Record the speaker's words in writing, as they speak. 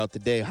Throughout the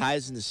day,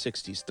 highs in the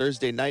 60s.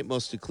 Thursday night,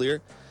 mostly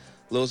clear.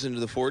 Lows into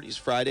the 40s.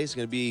 Friday is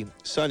going to be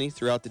sunny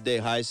throughout the day.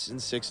 Highs in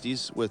the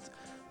 60s with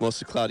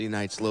mostly cloudy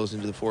nights. Lows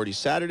into the 40s.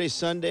 Saturday,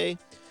 Sunday,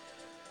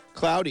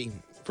 cloudy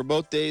for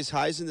both days.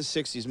 Highs in the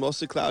 60s.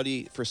 Mostly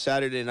cloudy for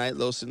Saturday night.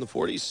 Lows in the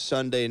 40s.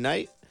 Sunday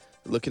night,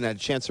 looking at a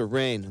chance of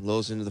rain.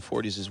 Lows into the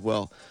 40s as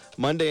well.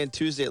 Monday and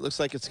Tuesday, it looks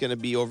like it's going to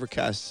be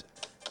overcast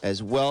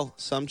as well.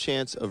 Some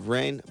chance of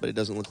rain, but it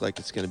doesn't look like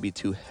it's going to be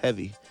too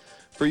heavy.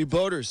 For you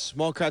boaters,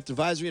 small craft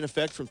advisory in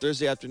effect from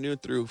Thursday afternoon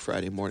through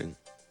Friday morning.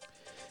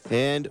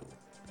 And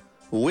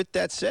with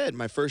that said,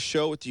 my first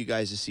show with you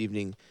guys this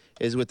evening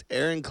is with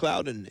Aaron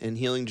Clouden and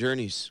Healing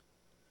Journeys.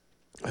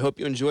 I hope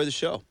you enjoy the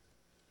show.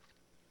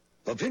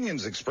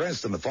 Opinions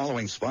expressed in the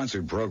following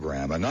sponsored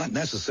program are not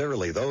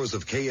necessarily those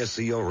of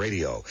KSCO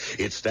Radio,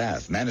 its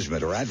staff,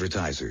 management, or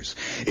advertisers.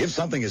 If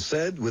something is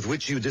said with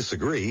which you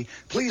disagree,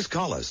 please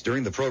call us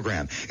during the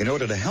program in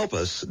order to help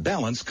us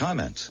balance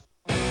comments.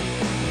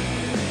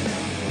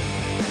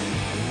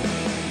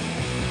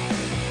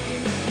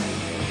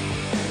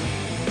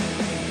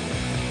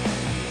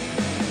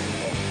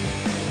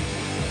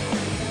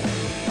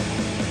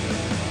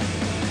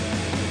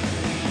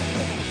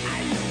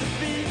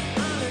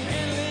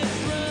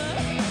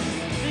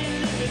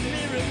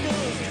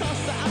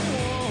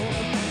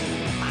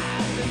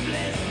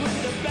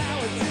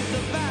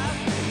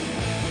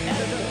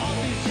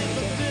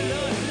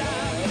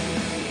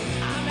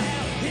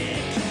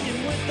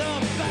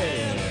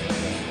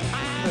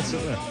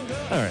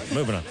 All right,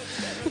 moving on.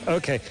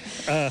 Okay.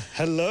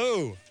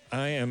 Hello.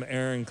 I am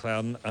Aaron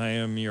Clouden. I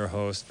am your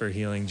host for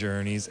Healing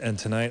Journeys. And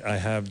tonight I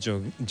have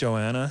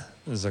Joanna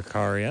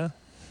Zaccaria.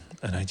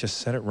 And I just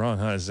said it wrong,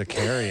 huh?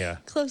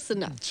 Zaccaria. Close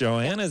enough.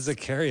 Joanna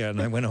Zaccaria.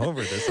 And I went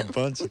over this a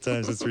bunch of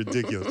times. It's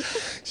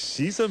ridiculous.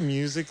 She's a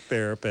music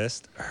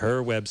therapist.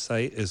 Her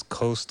website is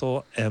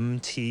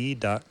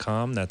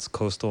coastalmt.com. That's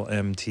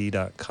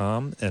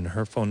coastalmt.com. And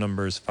her phone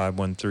number is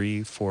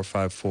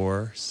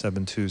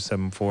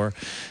 513-454-7274.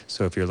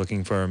 So if you're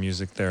looking for a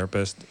music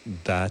therapist,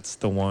 that's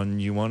the one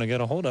you want to get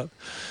a hold of.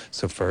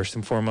 So first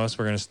and foremost,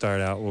 we're going to start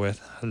out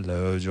with,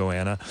 hello,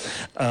 Joanna.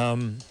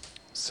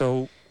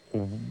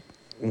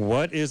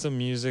 What is a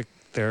music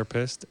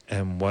therapist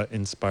and what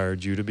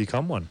inspired you to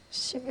become one?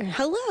 Sure.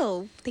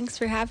 Hello. Thanks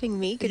for having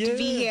me. Good to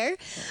be here.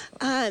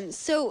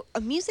 So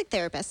a music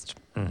therapist,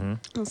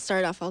 I'll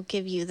start off. I'll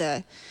give you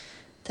the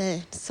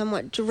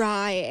somewhat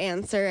dry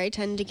answer I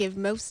tend to give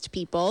most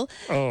people.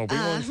 Oh, we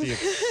want the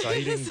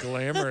exciting,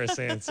 glamorous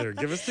answer.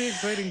 Give us the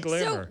exciting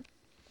glamour.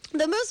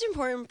 The most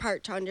important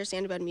part to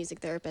understand about a music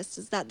therapist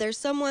is that there's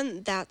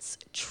someone that's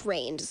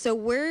trained. So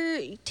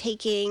we're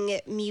taking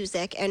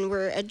music and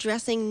we're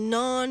addressing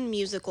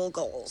non-musical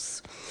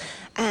goals.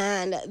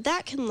 And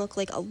that can look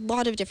like a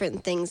lot of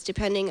different things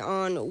depending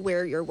on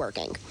where you're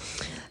working.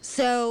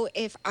 So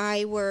if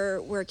I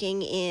were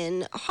working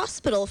in a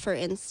hospital, for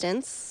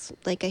instance,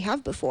 like I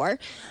have before,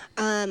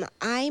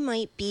 I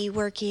might be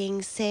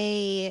working,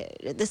 say,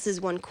 this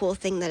is one cool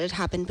thing that had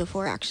happened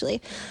before,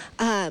 actually.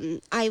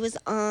 I was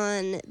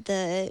on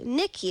the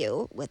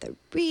NICU with a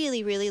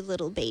really, really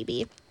little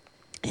baby,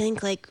 I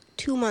think like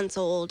 2 months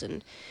old,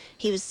 and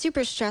he was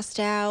super stressed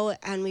out,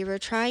 and we were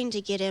trying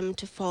to get him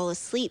to fall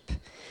asleep.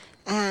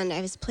 And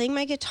I was playing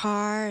my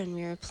guitar, and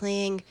we were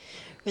playing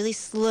really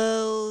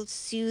slow,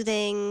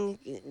 soothing,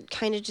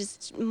 kind of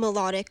just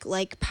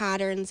melodic-like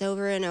patterns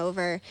over and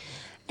over.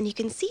 And you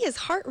can see his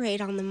heart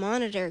rate on the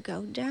monitor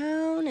go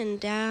down and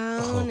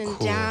down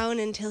down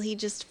until he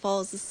just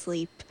falls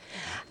asleep.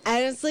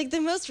 And it's like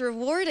the most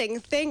rewarding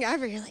thing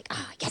ever. You're like,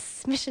 oh,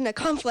 yes, mission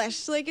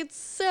accomplished. Like, it's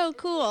so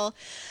cool.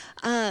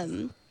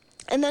 And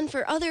then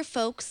for other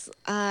folks,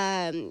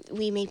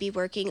 we may be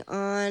working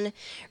on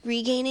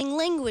regaining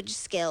language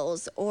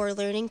skills or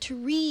learning to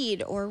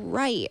read or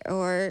write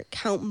or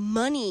count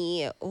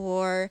money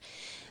or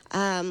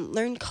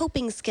learn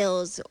coping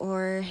skills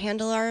or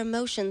handle our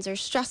emotions or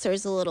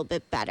stressors a little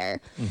bit better.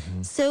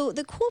 So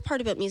the cool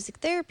part about music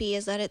therapy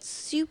is that it's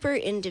super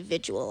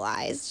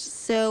individualized.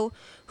 So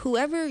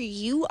whoever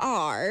you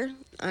are,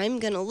 I'm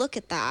going to look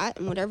at that,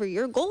 and whatever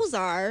your goals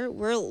are,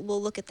 we'll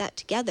look at that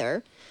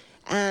together.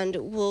 And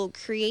we'll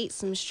create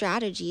some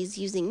strategies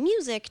using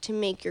music to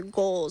make your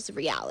goals a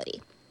reality.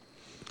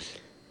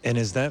 And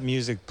is that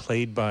music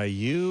played by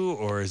you,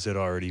 or is it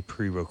already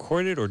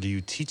pre-recorded, or do you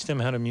teach them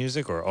how to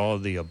music, or all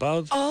of the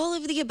above? All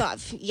of the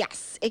above,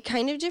 yes. It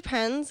kind of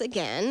depends,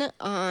 again,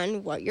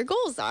 on what your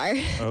goals are.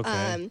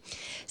 Okay.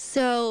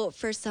 So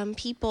for some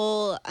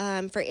people,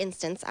 for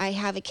instance, I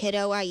have a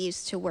kiddo I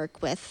used to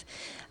work with,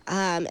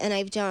 and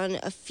I've done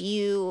a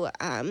few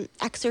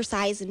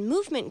exercise and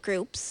movement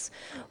groups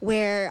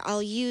where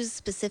I'll use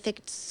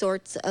specific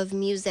sorts of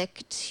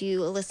music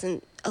to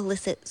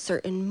elicit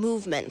certain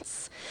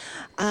movements,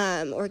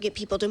 or get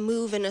people to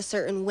move in a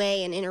certain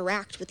way and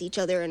interact with each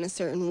other in a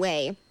certain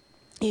way.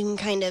 You can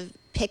kind of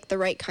pick the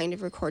right kind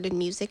of recorded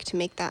music to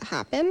make that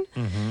happen.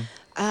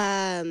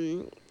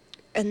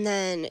 And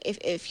then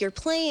if you're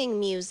playing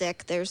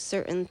music, there's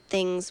certain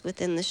things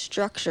within the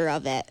structure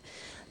of it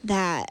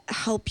that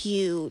help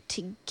you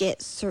to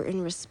get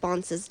certain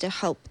responses to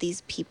help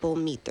these people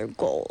meet their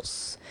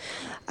goals.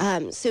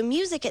 So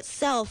music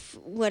itself,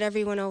 what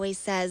everyone always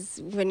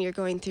says when you're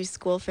going through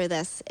school for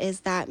this,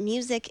 is that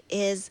music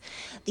is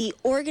the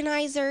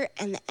organizer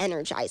and the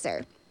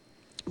energizer.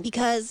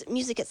 Because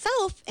music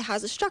itself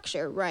has a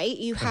structure, right?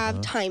 You have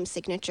time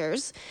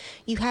signatures,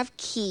 you have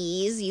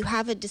keys, you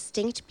have a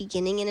distinct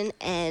beginning and an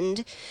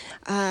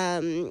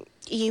end.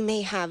 You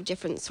may have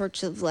different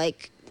sorts of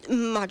like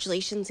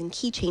modulations and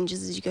key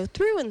changes as you go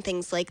through and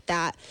things like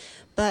that.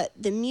 But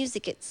the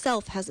music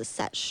itself has a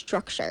set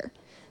structure.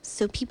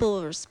 So people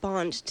will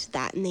respond to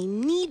that, and they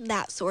need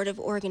that sort of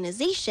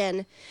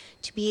organization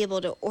to be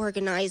able to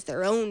organize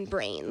their own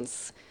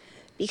brains.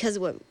 Because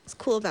what's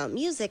cool about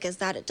music is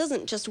that it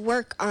doesn't just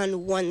work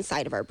on one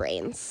side of our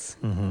brains,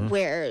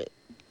 where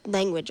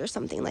language or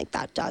something like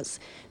that does.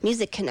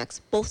 Music connects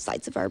both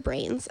sides of our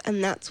brains,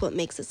 and that's what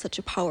makes it such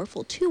a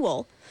powerful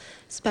tool,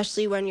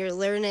 especially when you're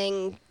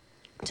learning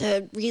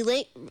to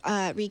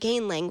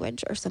regain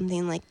language or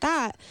something like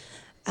that.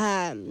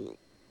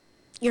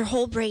 Your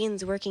whole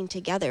brain's working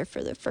together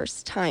for the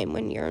first time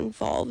when you're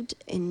involved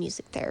in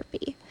music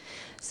therapy.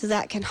 So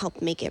that can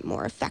help make it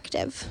more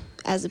effective,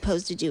 as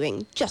opposed to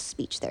doing just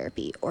speech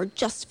therapy or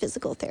just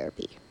physical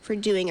therapy. If we're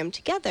doing them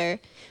together,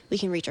 we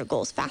can reach our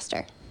goals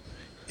faster.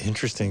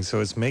 Interesting.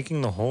 So it's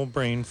making the whole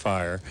brain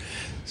fire.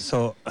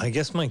 So I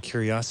guess my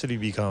curiosity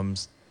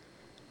becomes,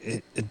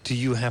 do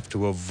you have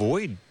to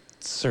avoid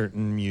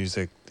certain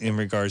music in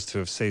regards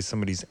to if, say,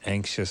 somebody's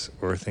anxious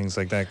or things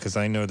like that? Because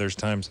I know there's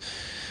times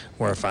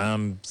where if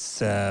I'm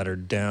sad or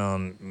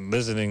down,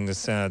 listening to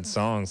sad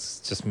songs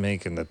is just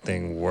making the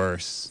thing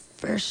worse.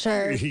 For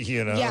sure.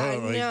 You know? Yeah,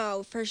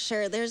 no, for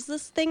sure. There's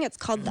this thing, it's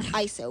called the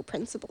ISO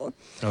principle.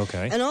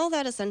 Okay. And all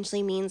that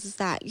essentially means is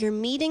that you're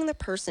meeting the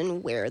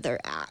person where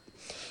they're at.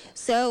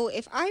 So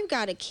if I've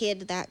got a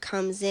kid that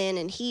comes in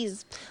and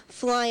he's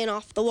flying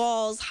off the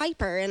walls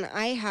hyper, and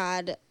I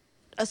had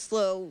a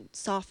slow,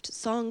 soft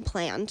song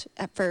planned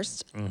at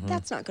first,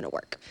 that's not going to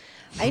work.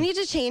 I need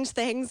to change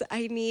things.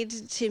 I need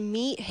to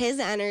meet his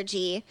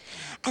energy.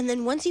 And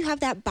then once you have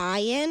that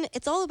buy-in,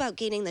 it's all about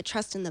gaining the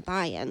trust and the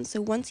buy-in.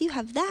 So once you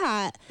have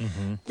that,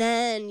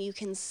 then you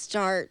can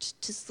start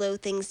to slow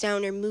things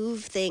down or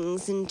move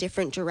things in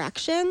different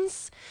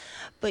directions.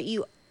 But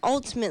you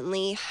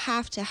ultimately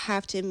have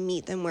to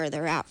meet them where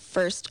they're at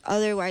first.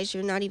 Otherwise,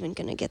 you're not even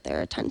going to get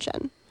their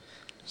attention.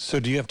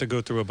 So do you have to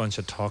go through a bunch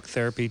of talk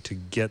therapy to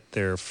get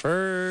there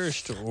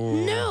first? Or?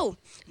 No,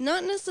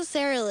 not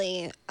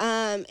necessarily.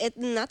 And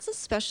that's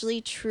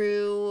especially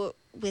true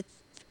with,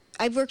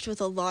 I've worked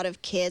with a lot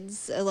of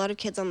kids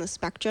on the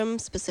spectrum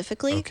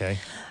specifically. Okay.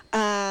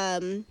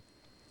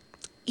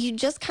 You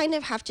just kind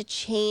of have to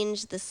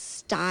change the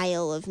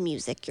style of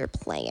music you're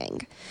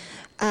playing.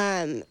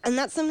 And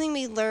that's something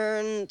we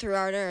learn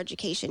throughout our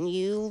education.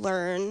 You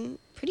learn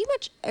pretty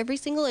much every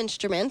single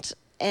instrument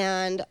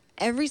and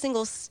every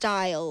single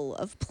style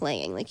of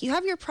playing. Like, you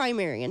have your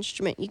primary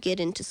instrument you get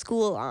into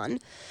school on,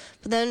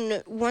 but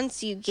then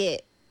once you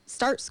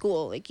start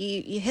school, like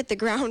you hit the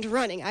ground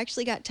running. I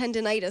actually got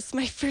tendinitis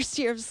my first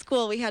year of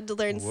school. We had to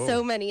learn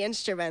so many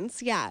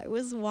instruments. Yeah, it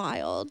was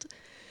wild.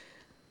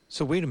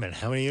 So wait a minute,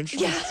 how many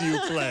instruments do you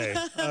play?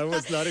 I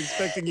was not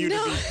expecting you to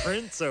be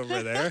Prince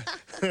over there.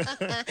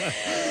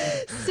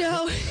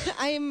 So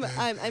I'm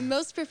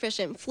most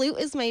proficient. Flute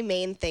is my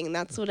main thing.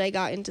 That's what I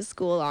got into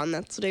school on.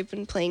 That's what I've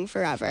been playing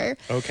forever.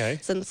 Okay.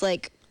 Since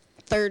like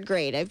third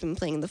grade, I've been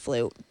playing the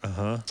flute.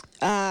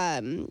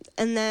 And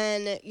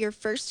then your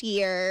first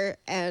year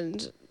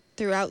and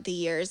throughout the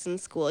years in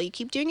school, you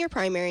keep doing your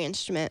primary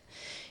instrument.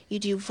 You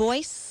do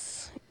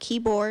voice,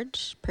 keyboard,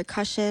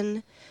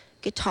 percussion,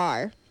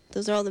 guitar.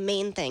 Those are all the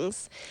main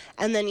things.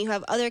 And then you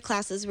have other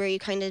classes where you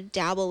kind of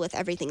dabble with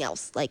everything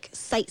else, like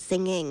sight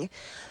singing,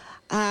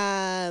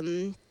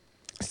 sight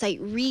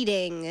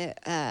reading,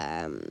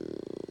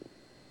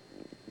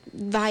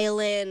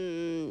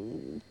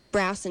 violin,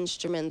 brass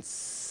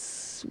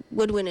instruments,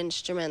 woodwind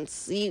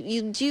instruments.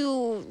 You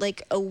do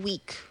like a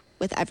week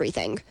with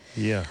everything.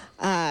 Yeah.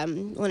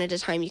 One at a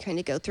time, you kind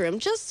of go through them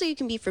just so you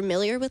can be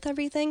familiar with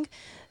everything.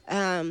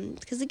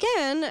 Because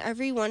again,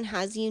 everyone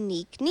has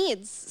unique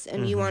needs,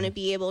 and you want to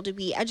be able to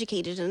be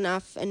educated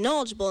enough and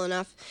knowledgeable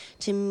enough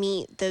to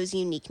meet those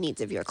unique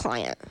needs of your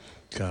client.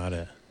 Got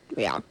it.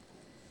 Yeah.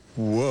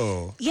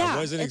 Whoa. Yeah, I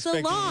wasn't it's a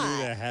expecting lot.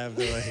 you to have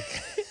the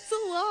like. It's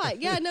a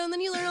lot. Yeah, no, and then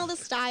you learn all the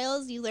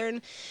styles. You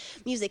learn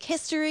music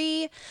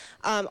history,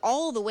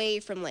 all the way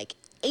from like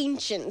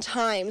ancient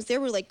times. There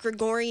were like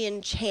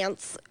Gregorian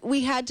chants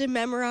we had to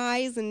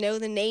memorize and know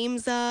the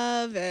names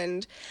of,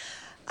 and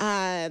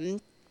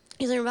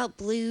you learn about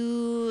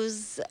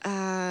blues,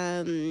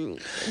 jazz,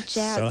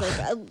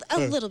 like a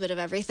little bit of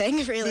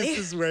everything, really. This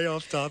is way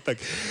off topic,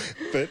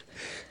 but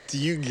do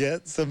you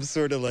get some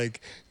sort of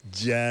like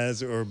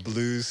jazz or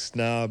blues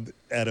snob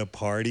at a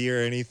party or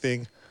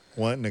anything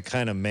wanting to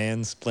kind of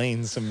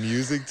mansplain some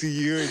music to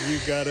you, and you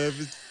gotta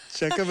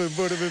Check them and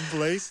put them in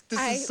place. This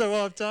is so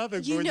off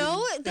topic. You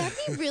know, that'd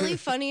be really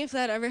funny if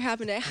that ever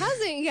happened. It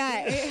hasn't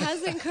yet. It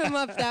hasn't come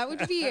up. That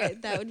would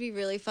be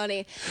really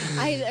funny.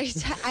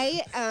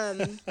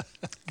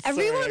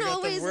 Everyone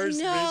always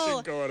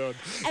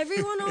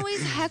Everyone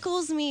always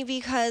heckles me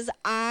because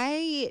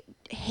I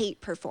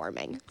hate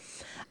performing.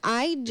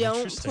 I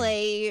don't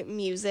play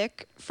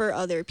music for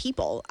other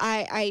people.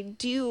 I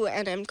do,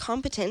 and I'm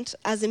competent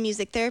as a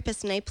music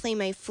therapist, and I play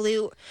my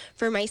flute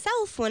for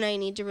myself when I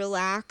need to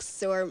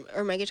relax, or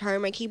my guitar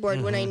and my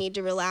keyboard when I need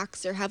to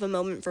relax or have a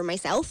moment for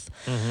myself.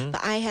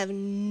 But I have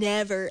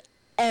never,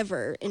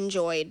 ever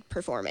enjoyed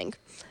performing.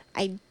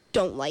 I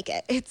don't like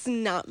it. It's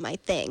not my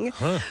thing.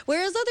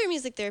 Whereas other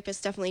music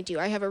therapists definitely do.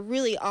 I have a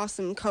really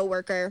awesome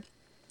coworker.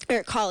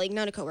 Or colleague,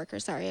 not a coworker,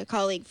 sorry, a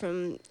colleague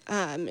from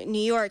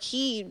New York.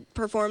 He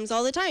performs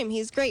all the time.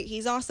 He's great.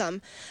 He's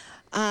awesome.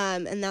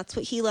 And that's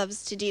what he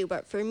loves to do.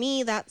 But for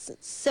me, that's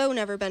so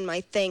never been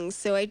my thing.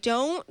 So I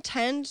don't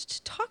tend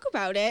to talk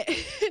about it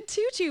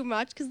too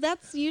much, because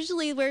that's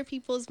usually where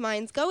people's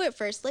minds go at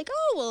first. Like,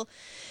 oh, well,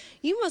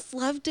 you must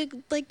love to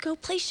go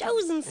play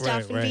shows and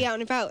stuff and be out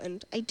and about.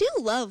 And I do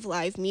love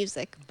live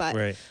music,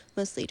 but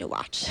mostly to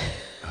watch.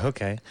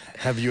 Okay.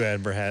 Have you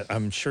ever had,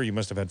 I'm sure you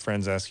must have had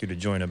friends ask you to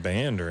join a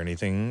band or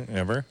anything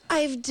ever?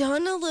 I've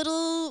done a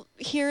little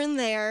here and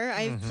there.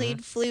 I've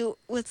played flute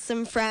with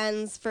some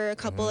friends for a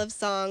couple of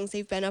songs.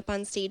 I've been up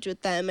on stage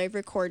with them. I've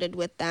recorded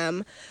with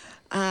them.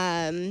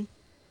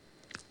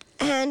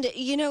 And,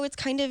 it's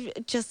kind of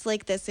just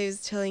like this. I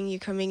was telling you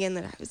coming in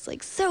that I was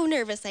so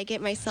nervous. I get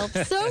myself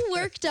so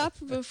worked up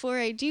before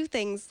I do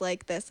things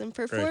like this. And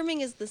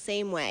performing is the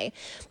same way.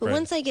 But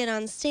once I get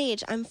on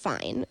stage, I'm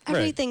fine.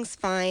 Everything's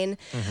fine.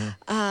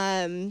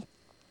 But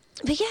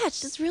yeah,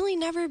 it's just really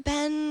never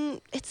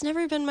been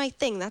my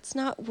thing. That's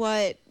not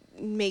what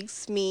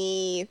makes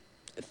me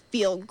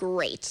feel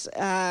great,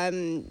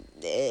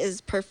 is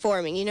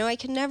performing. I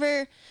can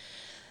never,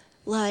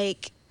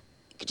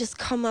 just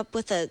come up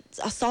with a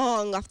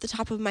song off the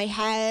top of my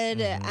head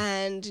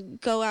and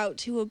go out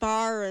to a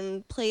bar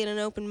and play at an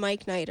open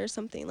mic night or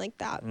something like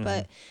that.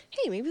 But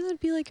hey, maybe that'd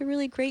be a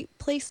really great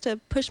place to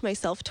push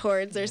myself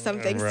towards or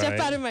something. Step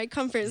out of my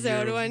comfort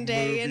zone one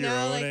day,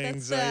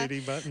 that's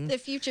the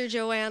future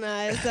Joanna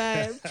as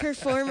a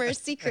performer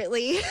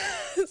secretly.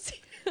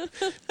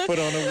 Put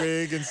on a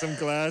wig and some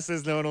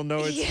glasses. No one will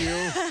know it's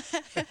you.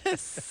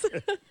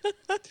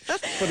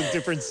 Put a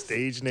different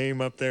stage name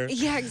up there.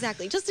 Yeah,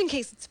 exactly. Just in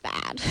case it's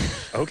bad.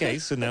 Okay,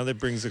 so now that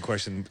brings a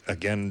question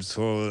again.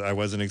 So I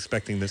wasn't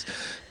expecting this.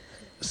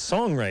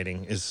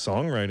 Songwriting. Is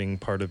songwriting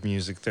part of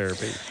music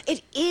therapy?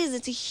 It is.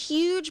 It's a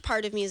huge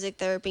part of music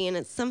therapy, and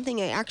it's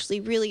something I actually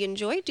really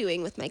enjoy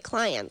doing with my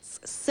clients.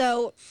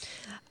 So,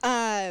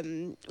 but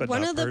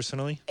one not of the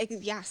personally?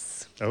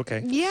 Yes.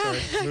 Okay. Yeah.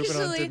 Sorry. Moving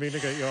on. Didn't mean to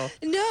cut you off.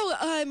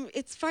 No,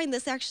 it's fine.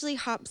 This actually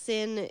hops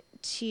in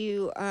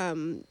to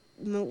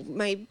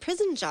my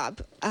prison job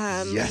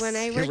when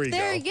I worked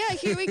there. Go. Yeah,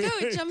 here we go.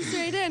 It jumps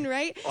right in,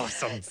 right?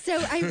 Awesome. So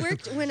I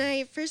worked when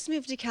I first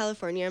moved to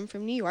California. I'm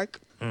from New York.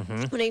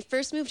 When I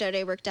first moved out,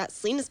 I worked at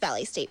Salinas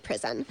Valley State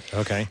Prison.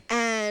 Okay.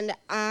 And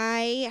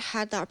I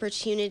had the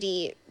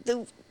opportunity.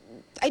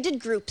 I did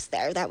groups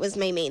there. That was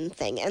my main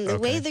thing. And the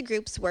way the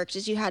groups worked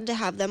is you had to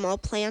have them all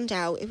planned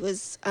out. It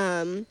was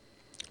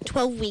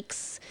 12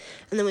 weeks,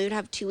 and then we would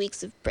have 2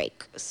 weeks of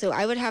break. So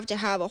I would have to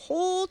have a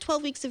whole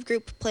 12 weeks of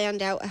group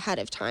planned out ahead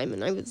of time,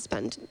 and I would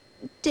spend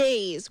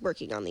days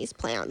working on these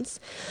plans.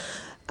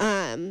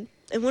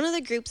 And one of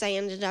the groups I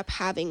ended up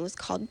having was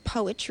called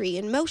Poetry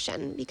in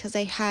Motion, because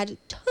I had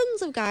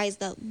tons of guys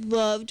that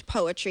loved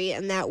poetry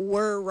and that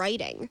were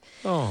writing.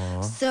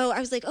 Aww. So I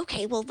was like,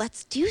 okay, well,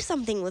 let's do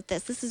something with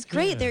this. This is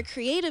great. Yeah. They're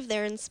creative.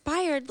 They're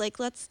inspired.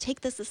 Let's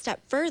take this a step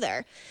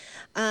further.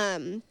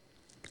 I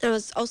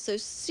was also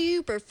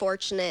super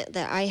fortunate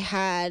that I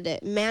had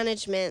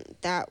management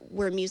that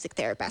were music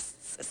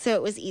therapists. So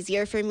it was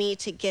easier for me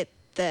to get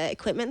the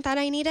equipment that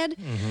I needed.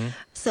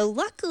 So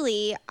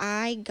luckily,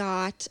 I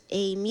got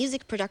a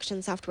music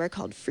production software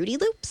called Fruity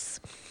Loops,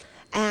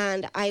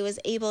 and I was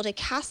able to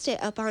cast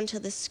it up onto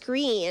the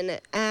screen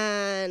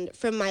and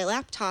from my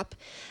laptop,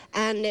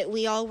 and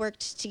we all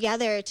worked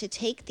together to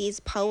take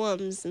these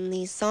poems and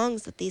these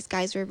songs that these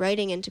guys were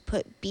writing and to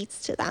put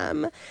beats to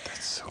them.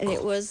 That's so and cool.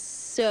 It was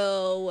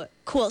so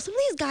cool. Some of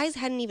these guys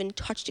hadn't even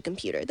touched a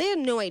computer. They had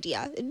no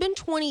idea. It'd been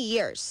 20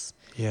 years.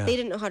 Yeah. They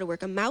didn't know how to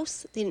work a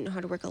mouse. They didn't know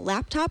how to work a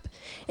laptop.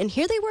 And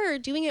here they were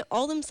doing it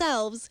all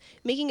themselves,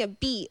 making a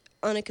beat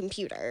on a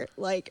computer.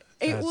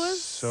 It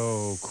was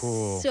so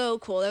cool. So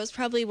cool. That was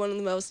probably one of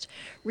the most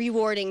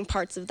rewarding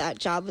parts of that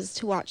job, was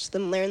to watch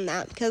them learn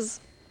that, because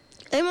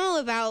I'm all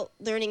about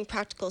learning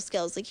practical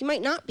skills. You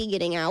might not be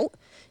getting out.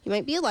 You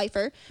might be a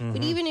lifer.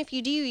 But even if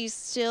you do,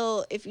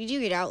 if you do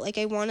get out,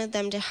 I wanted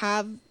them to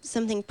have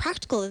something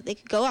practical that they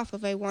could go off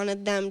of. I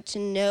wanted them to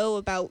know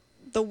about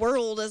the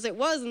world as it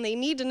was, and they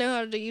need to know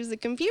how to use a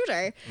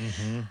computer.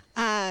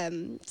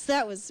 So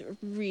that was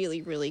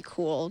really, really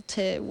cool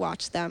to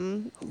watch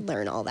them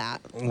learn all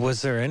that.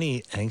 Was there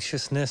any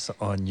anxiousness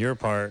on your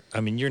part?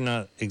 I mean, you're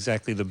not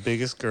exactly the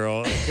biggest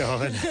girl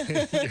going.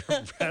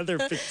 You're rather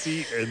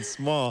petite and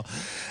small.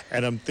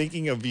 And I'm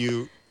thinking of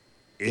you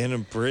in a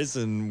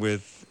prison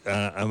with,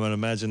 I'm going to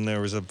imagine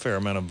there was a fair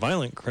amount of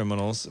violent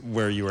criminals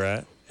where you were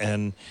at.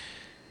 And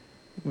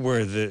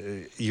you're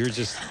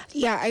just...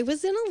 Yeah, I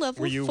was in a level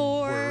 4. Were you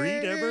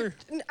worried ever?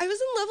 I was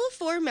in level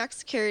 4 mech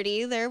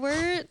security. There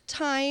were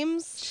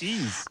times...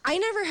 Jeez. I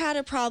never had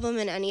a problem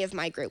in any of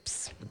my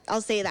groups.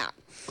 I'll say that.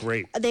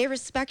 Great. They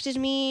respected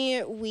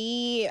me.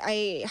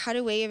 I had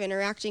a way of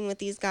interacting with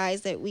these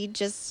guys that we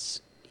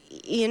just...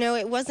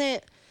 it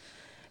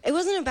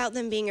wasn't about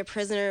them being a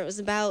prisoner. It was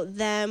about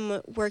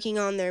them working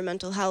on their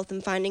mental health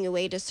and finding a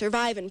way to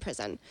survive in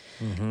prison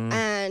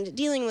and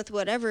dealing with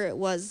whatever it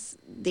was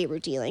they were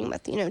dealing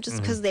with.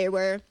 Just because they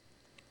were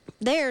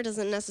there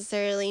doesn't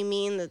necessarily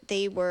mean that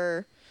they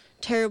were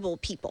terrible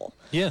people.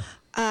 Yeah.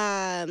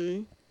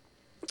 And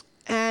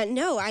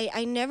no,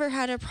 I never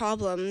had a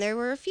problem. There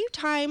were a few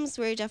times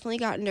where I definitely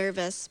got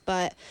nervous,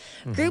 but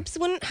groups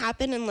wouldn't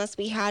happen unless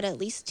we had at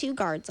least 2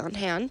 guards on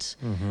hand.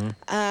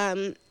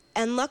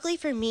 And luckily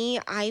for me,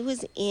 I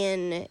was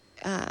in,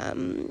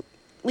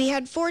 we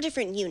had 4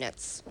 different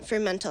units for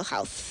mental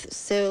health.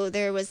 So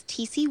there was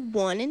TC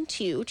 1 and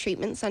 2,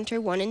 Treatment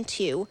Center 1 and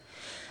 2,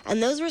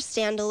 and those were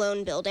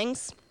standalone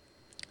buildings.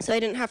 So I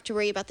didn't have to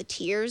worry about the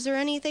tiers or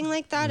anything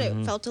like that.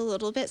 It felt a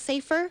little bit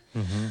safer.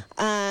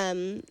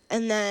 And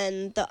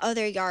then the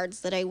other yards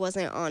that I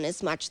wasn't on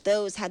as much,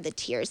 those had the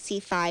tiers.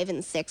 C5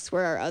 and 6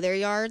 were our other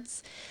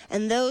yards.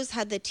 And those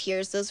had the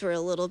tiers. Those were a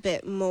little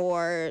bit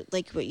more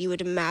like what you would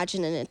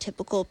imagine in a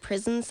typical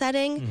prison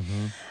setting.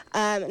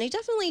 And I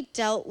definitely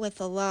dealt with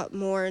a lot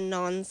more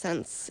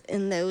nonsense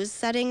in those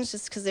settings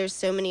just because there's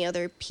so many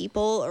other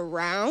people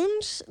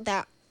around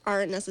that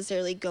aren't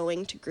necessarily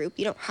going to group.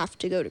 You don't have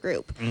to go to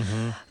group.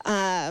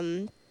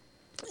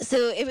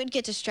 So it would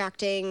get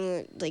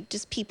distracting, like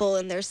just people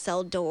in their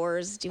cell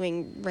doors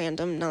doing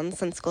random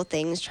nonsensical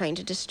things, trying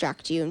to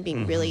distract you and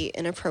being really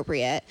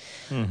inappropriate.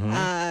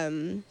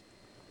 But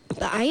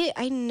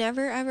I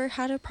never ever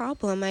had a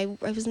problem. I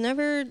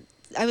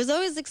was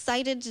always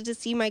excited to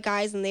see my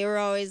guys, and they were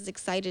always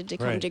excited to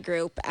come to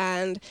group.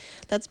 And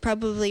that's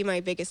probably my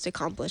biggest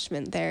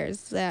accomplishment there,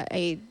 is that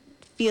I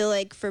feel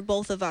like for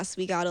both of us,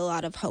 we got a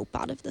lot of hope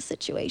out of the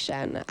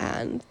situation,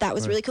 and that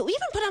was really cool. We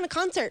even put on a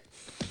concert.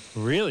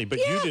 Really? But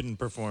you didn't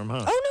perform,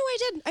 huh? Oh, no, I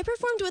did. I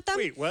performed with them.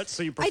 Wait, what?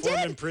 So you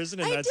performed in prison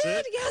and that's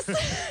it? Yes,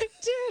 I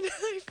did.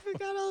 I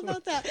forgot all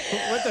about that.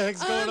 What the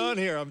heck's going on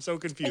here? I'm so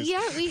confused.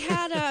 Yeah, we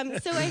had,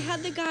 so I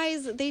had the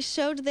guys, they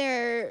showed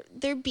their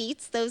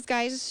beats. Those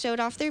guys showed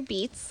off their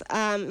beats.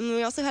 And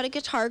we also had a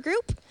guitar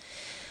group.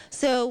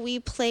 So we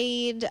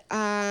played,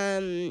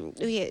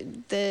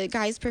 the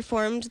guys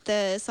performed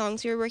the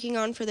songs we were working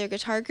on for their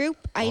guitar group.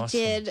 Awesome. I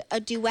did a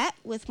duet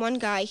with one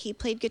guy. He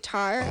played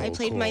guitar. I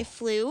played my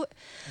flute.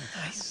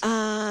 Nice.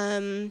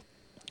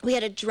 We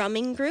had a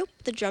drumming group.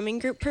 The drumming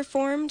group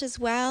performed as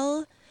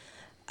well.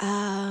 We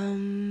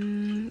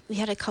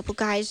had a couple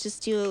guys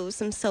just do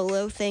some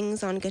solo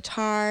things on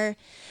guitar.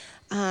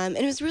 And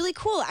it was really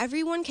cool.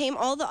 Everyone came.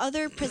 All the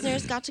other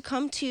prisoners got to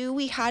come too.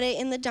 We had it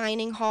in the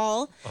dining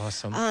hall.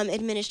 Awesome.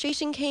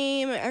 Administration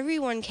came.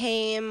 Everyone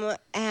came.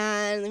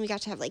 And we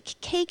got to have like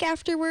cake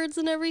afterwards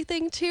and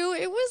everything too.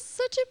 It was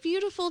such a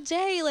beautiful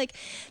day. Like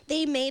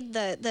they made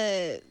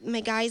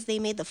my guys, they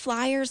made the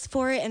flyers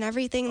for it and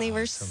everything. They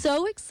were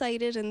so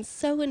excited and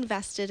so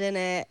invested in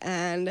it.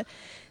 And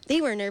they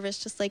were nervous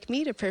just like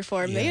me to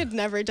perform. Yeah. They had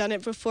never done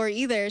it before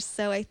either.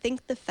 So I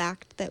think the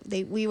fact that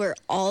we were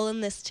all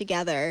in this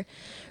together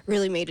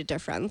really made a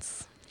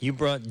difference. You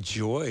brought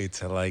joy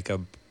to like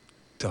a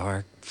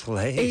dark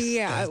place.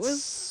 Yeah, That's it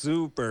was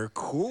super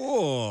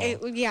cool.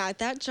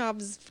 That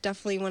job's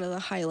definitely one of the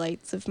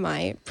highlights of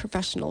my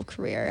professional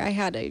career. I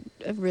had a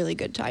really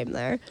good time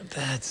there.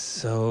 That's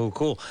so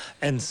cool.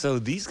 And so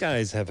these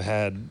guys have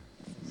had,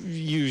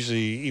 usually,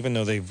 even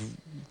though they've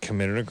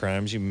committed a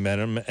crimes, you met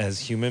them as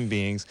human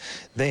beings,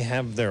 they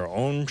have their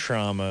own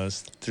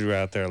traumas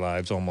throughout their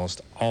lives,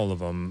 almost all of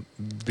them,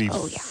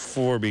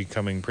 before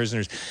becoming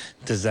prisoners.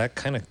 Does that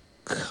kind of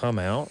come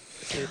out?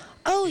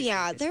 Oh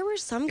yeah, there were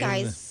some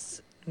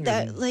guys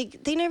that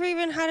like they never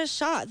even had a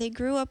shot. They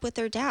grew up with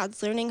their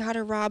dads learning how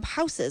to rob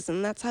houses,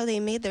 and that's how they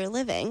made their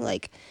living.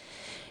 Like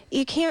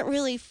you can't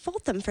really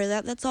fault them for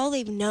that. That's all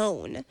they've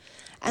known.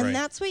 And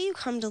that's what you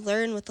come to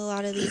learn with a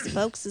lot of these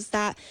folks, is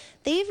that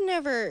they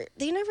never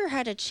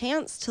had a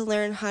chance to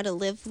learn how to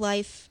live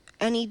life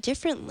any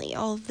differently.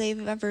 All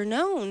they've ever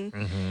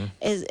known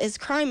is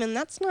crime, and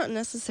that's not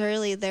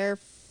necessarily their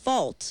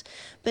fault.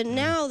 But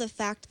now the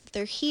fact that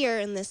they're here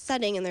in this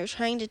setting and they're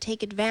trying to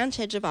take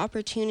advantage of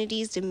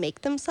opportunities to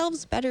make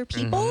themselves better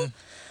people,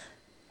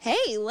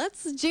 hey,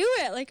 let's do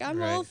it. Like,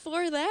 I'm all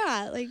for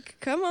that. Like,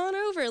 come on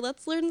over.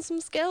 Let's learn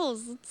some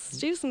skills. Let's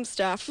do some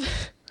stuff.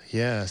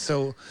 Yeah.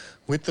 So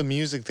with the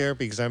music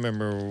therapy, because I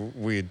remember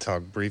we had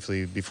talked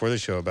briefly before the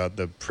show about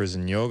the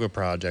prison yoga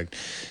project,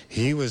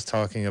 he was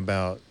talking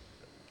about,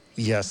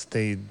 yes,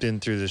 they'd been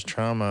through this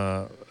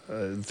trauma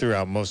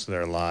throughout most of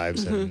their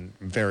lives and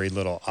very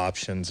little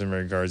options in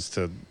regards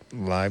to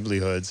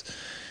livelihoods,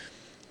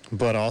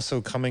 but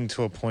also coming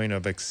to a point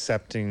of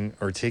accepting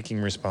or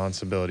taking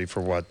responsibility for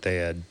what they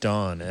had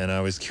done. And I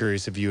was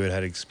curious if you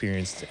had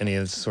experienced any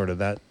of sort of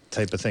that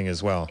type of thing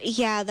as well.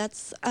 Yeah,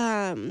 that's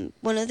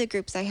one of the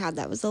groups I had.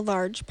 That was a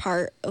large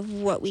part of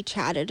what we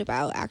chatted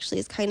about, actually,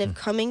 is kind of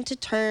coming to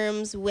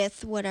terms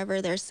with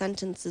whatever their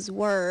sentences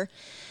were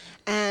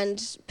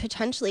and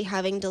potentially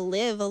having to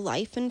live a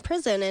life in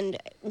prison and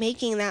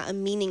making that a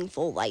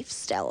meaningful life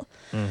still.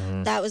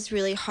 That was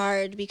really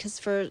hard because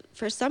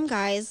for some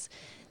guys,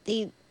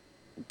 they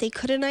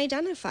couldn't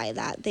identify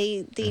that.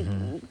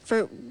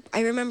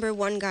 I remember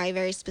one guy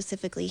very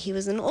specifically. He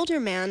was an older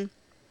man.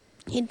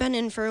 He'd been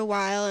in for a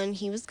while and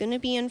he was going to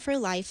be in for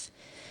life.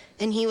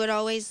 And he would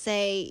always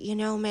say, you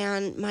know,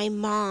 man, my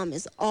mom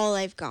is all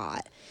I've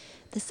got.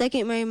 The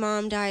second my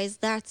mom dies,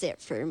 that's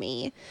it for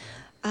me.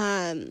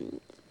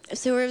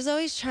 So I was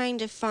always trying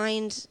to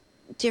find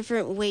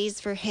different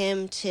ways for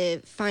him to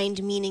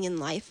find meaning in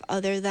life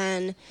other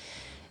than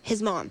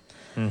his mom.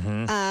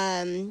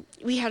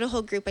 We had a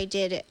whole group I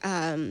did.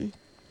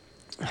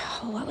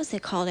 What was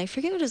it called? I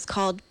forget what it was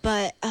called,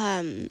 but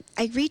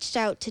I reached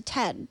out to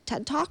TED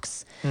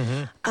Talks,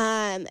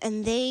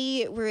 and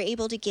they were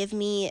able to give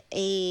me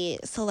a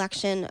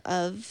selection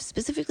of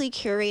specifically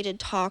curated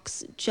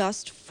talks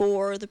just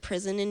for the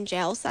prison and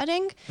jail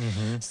setting.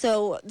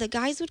 So the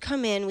guys would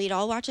come in, we'd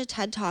all watch a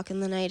TED Talk,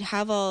 and then I'd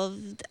have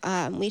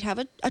we'd have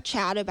a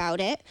chat about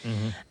it,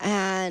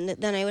 and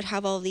then I would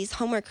have all of these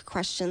homework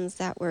questions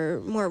that were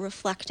more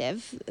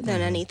reflective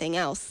than anything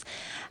else,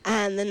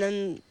 and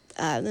then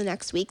the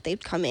next week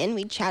they'd come in,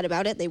 we'd chat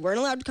about it. They weren't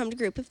allowed to come to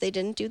group if they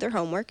didn't do their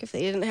homework, if they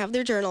didn't have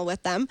their journal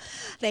with them.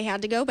 They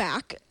had to go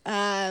back.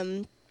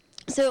 So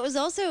it was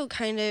also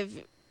kind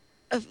of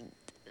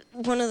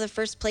one of the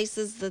first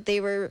places that they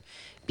were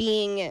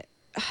being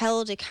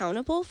held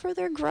accountable for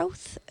their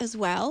growth as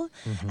well.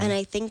 And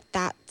I think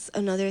that's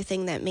another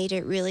thing that made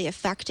it really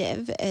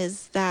effective,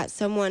 is that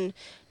someone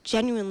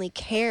genuinely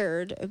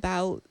cared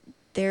about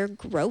their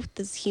growth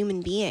as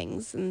human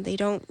beings, and they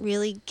don't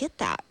really get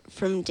that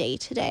from day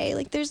to day.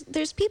 Like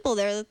there's people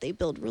there that they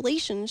build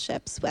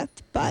relationships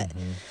with, but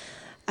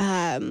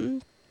I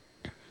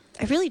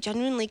really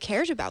genuinely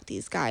cared about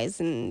these guys,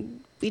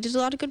 and we did a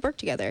lot of good work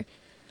together.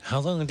 How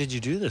long did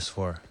you do this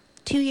for?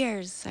 2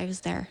 years I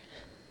was there.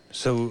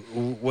 So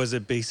was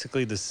it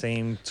basically the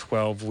same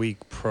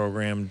 12-week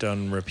program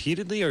done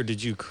repeatedly, or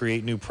did you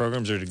create new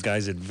programs, or did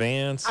guys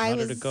advance? How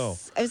did it go?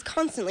 I was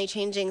constantly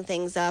changing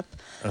things up.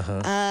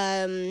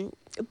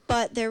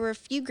 But there were a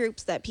few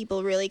groups that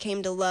people really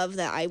came to love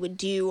that I would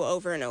do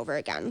over and over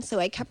again. So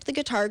I kept the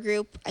guitar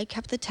group. I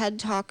kept the TED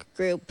Talk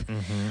group.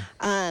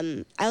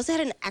 I also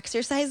had an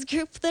exercise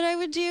group that I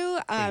would do.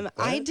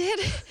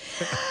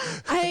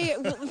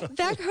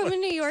 Back home in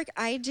New York,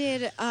 I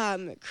did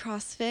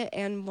CrossFit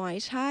and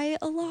Muay Thai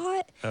a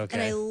lot. Okay.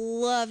 And I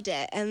loved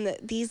it. And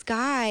these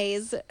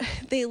guys,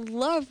 they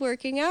love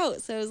working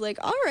out. So I was like,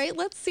 all right,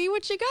 let's see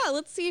what you got.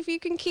 Let's see if you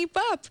can keep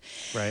up.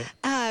 Right.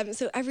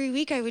 So every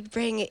week I would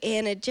bring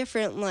in a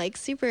different, like,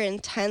 super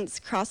intense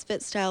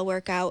CrossFit style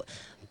workout,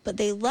 but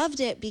they loved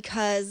it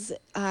because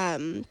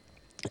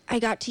I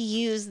got to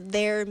use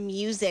their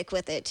music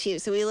with it too.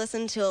 So we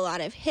listened to a lot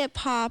of hip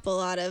hop, a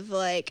lot of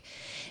like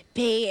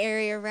Bay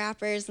Area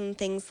rappers and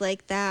things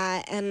like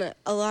that. And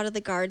a lot of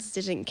the guards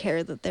didn't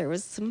care that there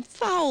was some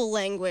foul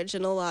language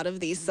in a lot of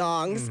these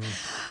songs.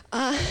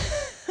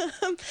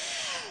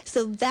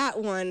 So that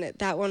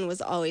one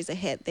was always a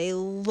hit. They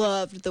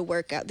loved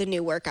the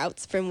new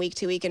workouts from week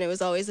to week, and it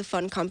was always a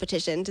fun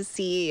competition to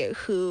see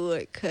who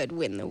could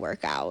win the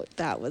workout.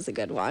 That was a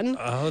good one.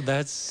 Oh,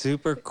 that's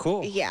super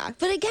cool. Yeah,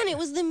 but again, it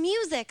was the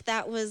music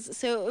that was,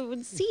 so it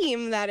would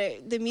seem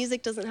that the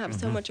music doesn't have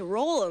so much a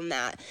role in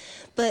that.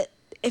 But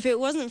if it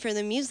wasn't for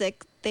the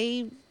music,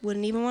 they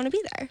wouldn't even want to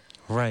be there.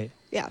 Right.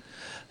 Yeah.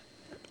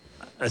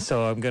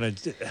 So I'm gonna.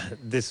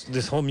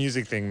 This whole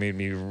music thing made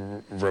me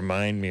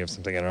remind me of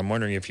something, and I'm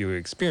wondering if you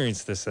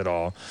experienced this at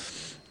all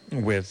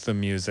with the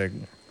music.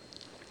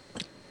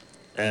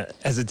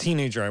 As a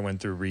teenager, I went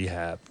through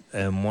rehab,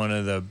 and one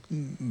of the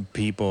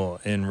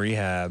people in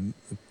rehab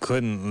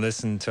couldn't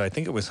listen to, I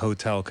think it was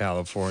Hotel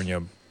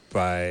California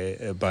by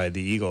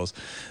the Eagles,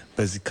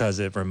 because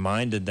it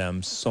reminded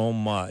them so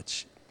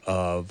much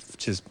of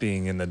just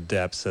being in the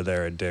depths of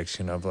their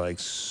addiction of like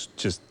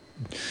just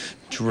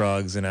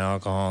drugs and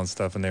alcohol and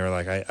stuff, and they were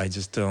like, I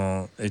just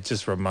don't, it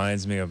just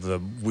reminds me of the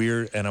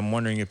weird, and I'm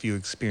wondering if you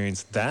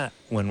experienced that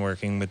when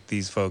working with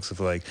these folks, of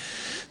like,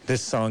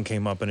 this song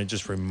came up and it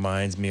just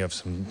reminds me of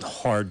some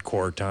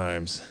hardcore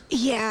times.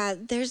 Yeah,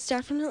 there's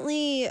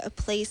definitely a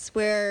place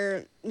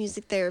where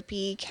music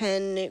therapy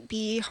can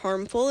be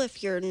harmful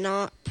if you're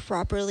not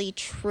properly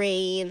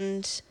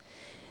trained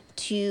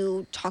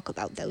to talk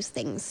about those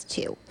things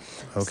too.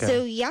 Okay.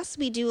 So yes,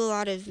 we do a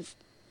lot of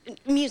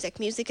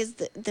Music is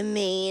the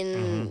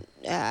main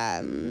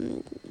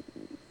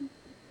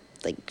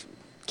like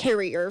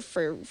carrier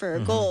for our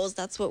goals.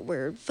 That's what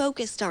we're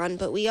focused on.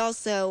 But we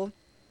also,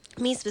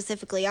 me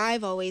specifically,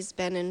 I've always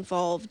been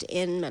involved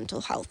in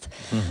mental health.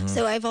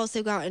 So I've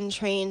also gotten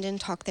trained in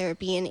talk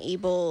therapy and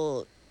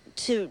able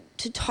to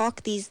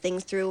talk these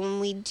things through. When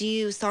we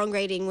do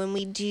songwriting, when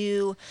we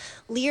do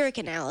lyric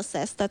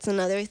analysis, that's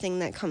another thing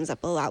that comes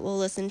up a lot. We'll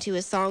listen to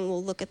a song,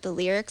 we'll look at the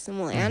lyrics, and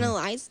we'll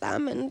analyze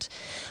them and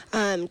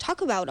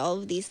talk about all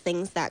of these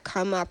things that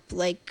come up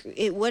like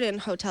it would in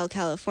Hotel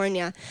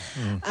California.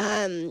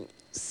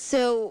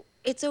 So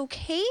it's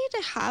okay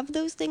to have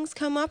those things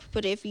come up,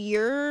 but if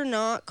you're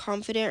not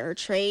confident or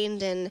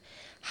trained in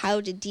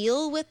how to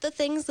deal with the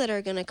things that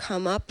are going to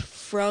come up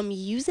from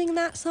using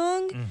that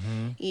song,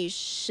 you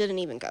shouldn't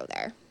even go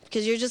there,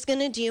 because you're just going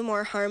to do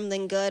more harm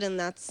than good, and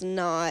that's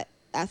not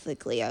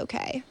ethically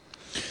okay.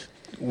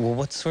 Well,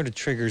 what sort of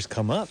triggers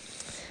come up?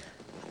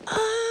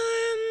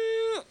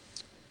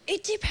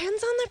 It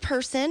depends on the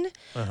person.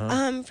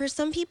 For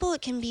some people,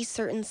 it can be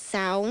certain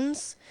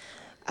sounds.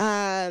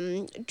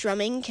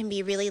 Drumming can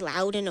be really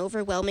loud and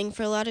overwhelming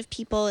for a lot of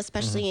people,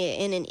 especially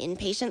in an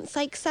inpatient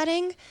psych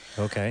setting.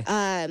 Okay.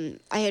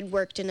 I had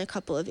worked in a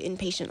couple of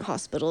inpatient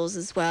hospitals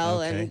as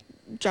well, and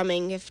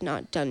drumming, if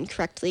not done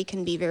correctly,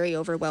 can be very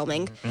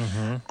overwhelming.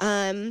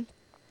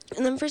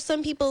 And then for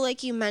some people,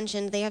 like you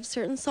mentioned, they have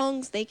certain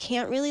songs they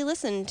can't really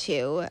listen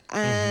to,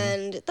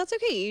 and that's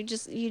okay.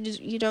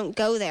 You don't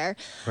go there.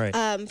 Right.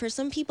 For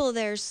some people,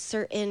 there's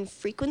certain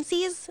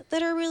frequencies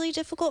that are really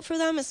difficult for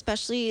them,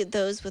 especially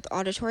those with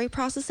auditory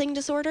processing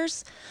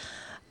disorders.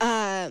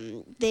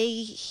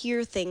 They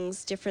hear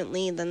things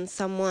differently than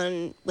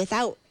someone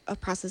without a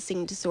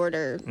processing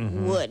disorder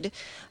would.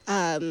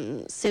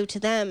 So to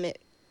them,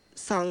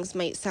 songs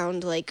might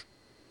sound like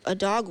a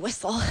dog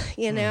whistle,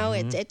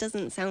 it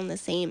doesn't sound the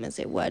same as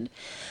it would.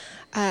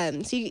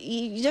 So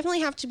you definitely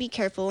have to be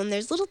careful, and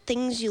there's little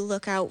things you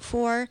look out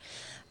for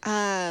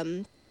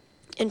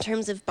in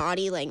terms of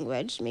body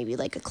language, maybe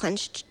like a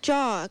clenched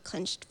jaw, a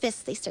clenched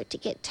fist, they start to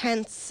get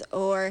tense,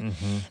 or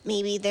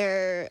maybe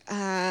their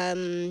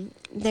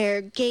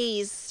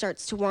gaze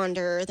starts to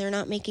wander, or they're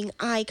not making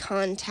eye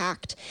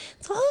contact.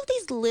 It's all of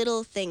these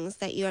little things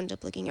that you end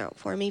up looking out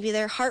for. Maybe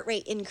their heart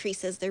rate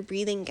increases, their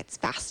breathing gets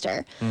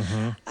faster.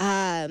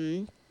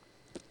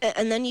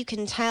 And then you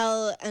can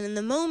tell, and in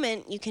the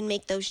moment, you can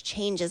make those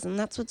changes. And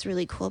that's what's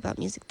really cool about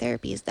music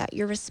therapy, is that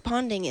you're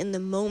responding in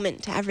the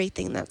moment to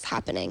everything that's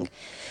happening.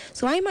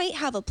 So I might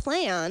have a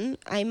plan.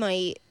 I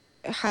might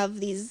have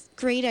these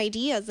great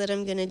ideas that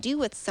I'm going to do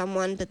with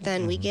someone, but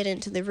then we get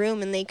into the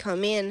room and they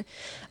come in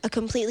a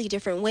completely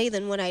different way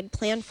than what I'd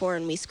planned for,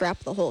 and we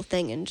scrap the whole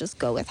thing and just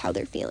go with how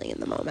they're feeling in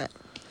the moment.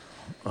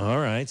 All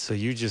right, so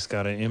you just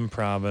got to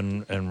improv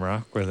and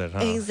rock with it,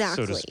 huh?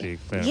 Exactly. So to speak.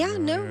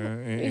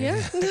 Yeah.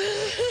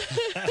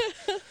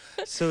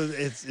 So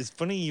it's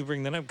funny you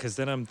bring that up, because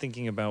then I'm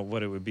thinking about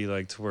what it would be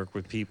like to work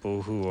with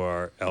people who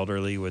are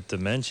elderly with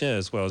dementia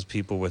as well as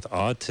people with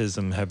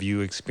autism. Have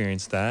you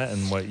experienced that,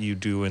 and what you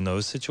do in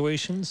those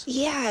situations?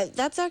 Yeah,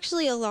 that's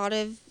actually a lot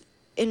of,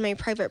 in my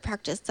private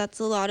practice, that's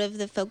a lot of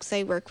the folks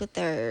I work with,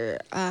 their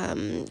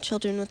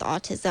children with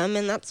autism,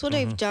 and that's what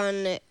I've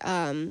done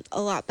a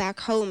lot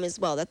back home as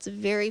well. That's a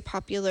very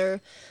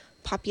popular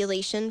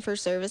population for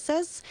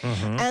services,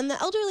 and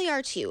the elderly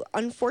are too.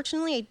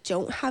 Unfortunately, I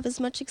don't have as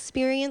much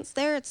experience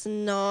there. It's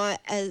not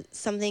as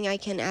something I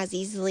can as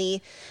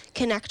easily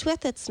connect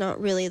with. It's not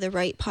really the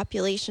right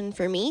population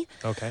for me.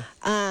 Okay.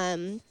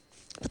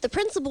 But the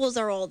principles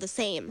are all the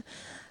same.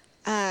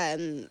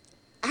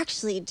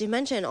 Actually,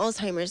 dementia and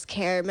Alzheimer's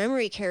care,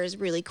 memory care is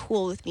really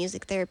cool with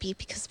music therapy,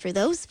 because for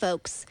those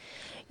folks,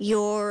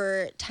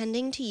 you're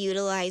tending to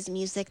utilize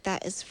music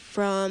that is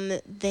from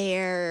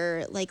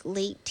their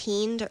late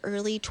teen to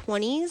early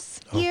 20s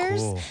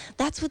years. Cool.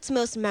 That's what's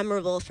most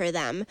memorable for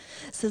them.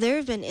 So there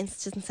have been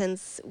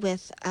instances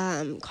with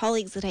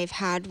colleagues that I've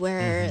had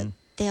where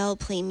they'll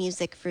play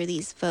music for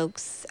these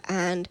folks,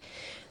 and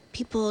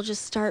people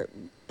just start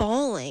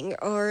bawling,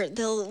 or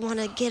they'll want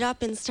to get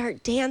up and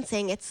start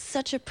dancing. It's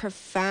such a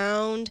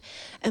profound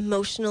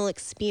emotional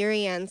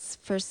experience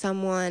for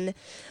someone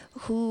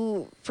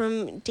who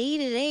from day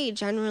to day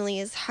generally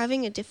is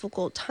having a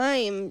difficult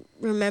time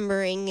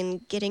remembering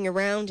and getting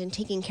around and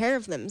taking care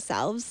of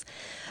themselves.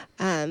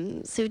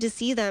 So to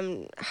see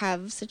them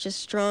have such a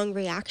strong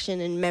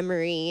reaction and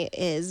memory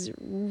is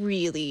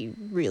really,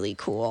 really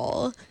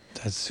cool.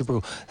 That's super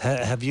cool.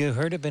 Have you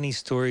heard of any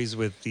stories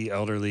with the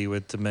elderly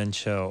with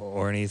dementia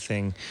or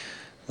anything,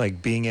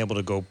 like being able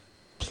to go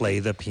play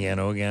the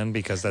piano again,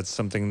 because that's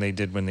something they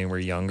did when they were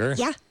younger?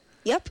 Yeah.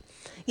 Yep.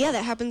 Yeah,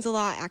 that happens a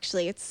lot,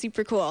 actually. It's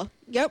super cool.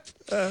 Yep.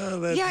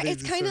 Yeah,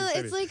 it's kind of,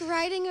 it's like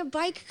riding a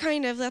bike,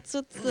 kind of. That's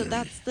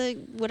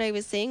what I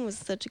was saying was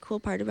such a cool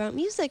part about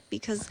music,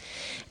 because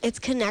it's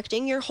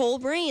connecting your whole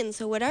brain.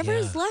 So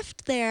whatever's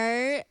left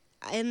there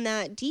in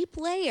that deep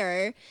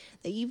layer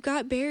that you've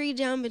got buried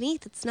down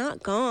beneath, it's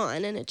not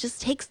gone, and it just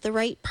takes the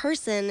right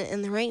person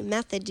and the right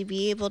method to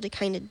be able to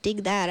kind of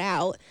dig that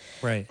out,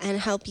 right, and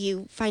help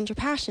you find your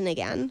passion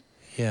again.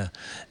 Yeah.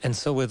 And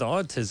so with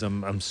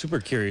autism, I'm super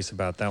curious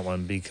about that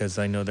one because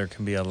I know there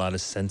can be a lot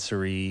of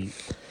sensory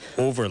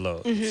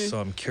overload. So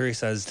I'm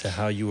curious as to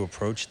how you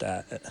approach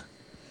that.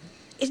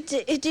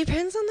 It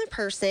depends on the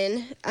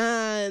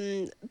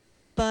person,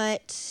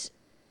 but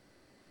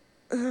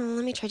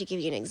let me try to give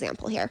you an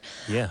example here.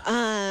 Yeah.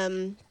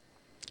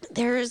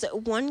 There's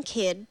one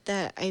kid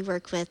that I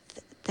work with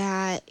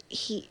that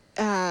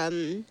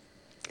the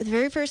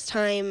very first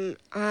time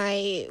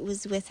I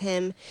was with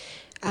him,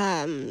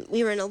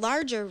 we were in a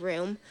larger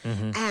room,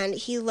 and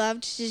he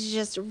loved to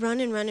just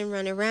run and run and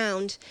run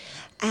around,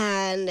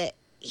 and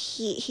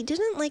he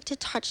didn't like to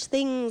touch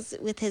things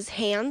with his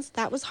hands.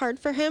 That was hard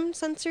for him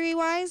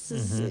sensory-wise,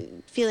 is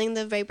feeling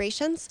the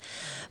vibrations.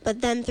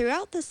 But then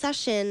throughout the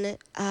session,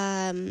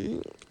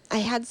 I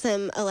had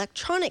some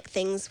electronic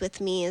things with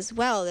me as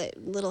well,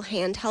 that little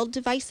handheld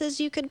devices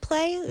you could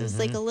play. It was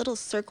like a little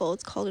circle.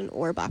 It's called an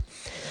orba.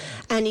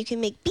 And you can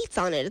make beats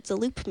on it. It's a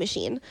loop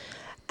machine.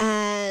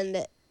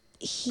 And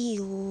he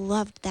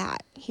loved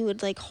that. He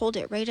would like hold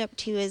it right up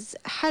to his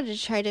head to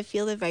try to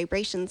feel the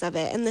vibrations of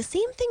it. And the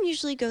same thing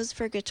usually goes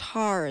for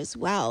guitar as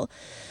well.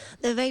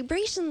 The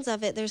vibrations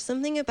of it, there's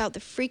something about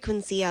the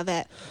frequency of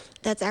it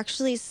that's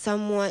actually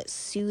somewhat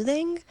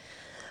soothing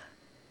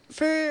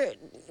for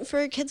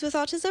kids with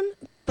autism.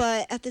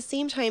 But at the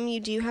same time,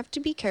 you do have to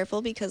be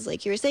careful because,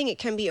 like you were saying, it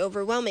can be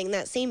overwhelming.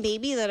 That same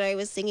baby that I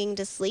was singing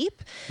to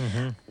sleep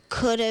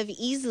could have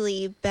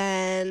easily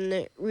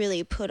been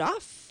really put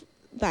off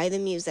by the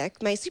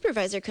music. My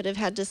supervisor could have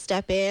had to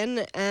step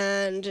in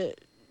and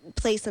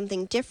play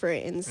something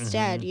different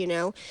instead, you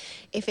know.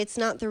 If it's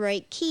not the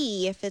right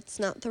key, if it's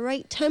not the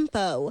right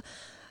tempo,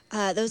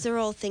 those are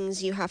all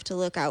things you have to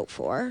look out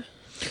for.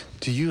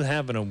 Do you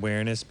have an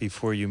awareness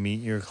before you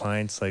meet your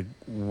clients, like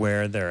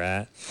where they're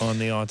at on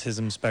the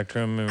autism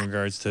spectrum in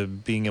regards to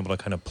being able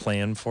to kind of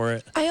plan for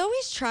it? I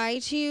always try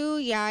to.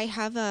 Yeah, I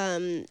have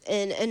an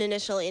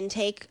initial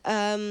intake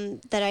that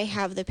I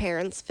have the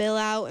parents fill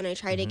out, and I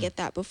try to get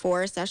that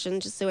before a session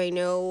just so I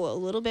know a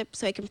little bit,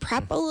 so I can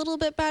prep a little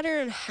bit better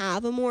and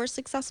have a more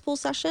successful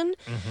session.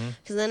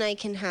 Because then I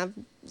can have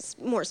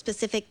more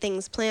specific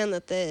things planned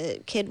that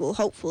the kid will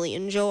hopefully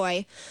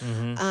enjoy.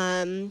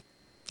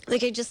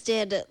 Like I just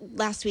did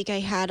last week, I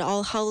had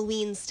all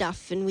Halloween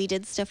stuff, and we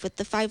did stuff with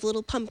the 5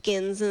 little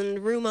pumpkins and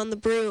Room on the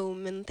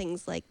Broom and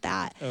things like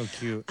that. Oh,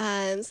 cute.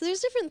 So there's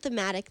different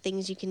thematic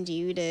things you can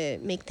do to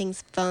make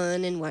things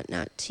fun and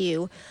whatnot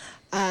too.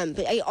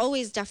 But I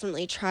always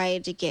definitely try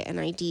to get an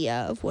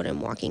idea of what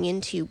I'm walking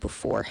into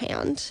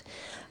beforehand.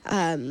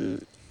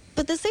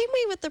 But the same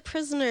way with the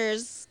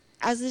prisoners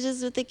as it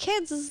is with the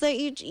kids is that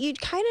you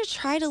kind of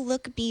try to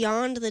look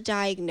beyond the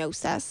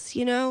diagnosis,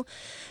 you know?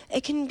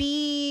 It can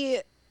be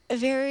a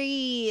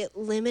very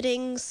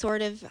limiting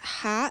sort of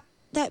hat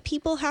that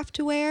people have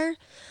to wear.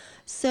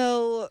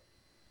 So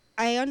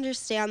I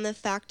understand the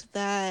fact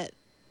that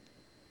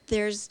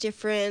there's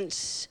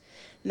different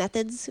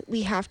methods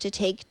we have to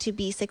take to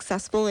be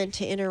successful and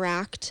to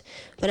interact,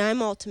 but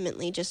I'm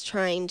ultimately just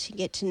trying to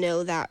get to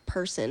know that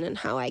person and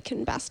how I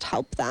can best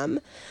help them.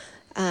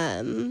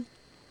 And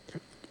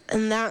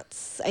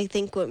that's, I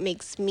think, what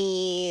makes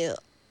me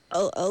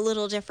a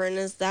little different,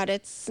 is that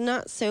it's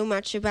not so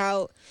much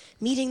about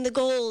meeting the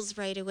goals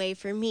right away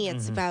for me.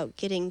 It's about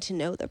getting to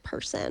know the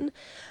person.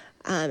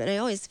 And I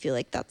always feel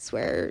like that's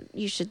where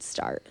you should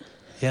start.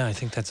 Yeah, I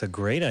think that's a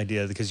great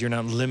idea because you're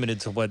not limited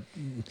to what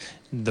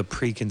the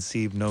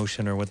preconceived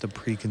notion or what the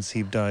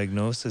preconceived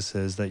diagnosis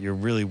is, that you're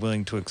really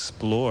willing to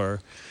explore,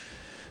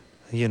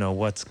 you know,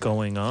 what's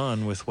going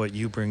on with what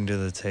you bring to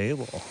the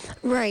table.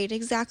 Right,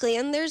 exactly.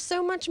 And there's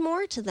so much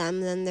more to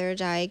them than their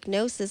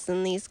diagnosis.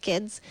 And these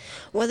kids,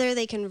 whether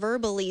they can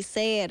verbally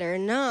say it or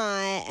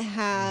not,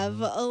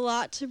 have a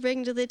lot to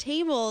bring to the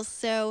table.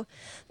 So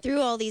through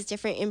all these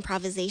different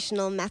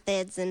improvisational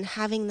methods and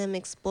having them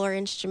explore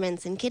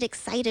instruments and get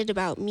excited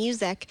about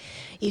music,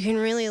 you can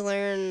really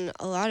learn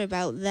a lot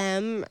about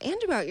them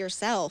and about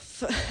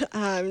yourself.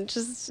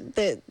 Just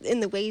in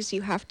the ways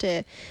you have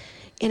to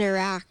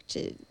interact.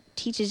 It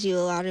teaches you a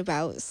lot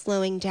about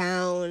slowing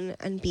down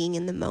and being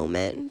in the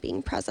moment,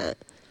 being present.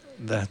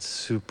 That's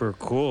super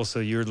cool. So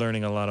you're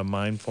learning a lot of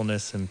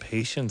mindfulness and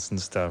patience and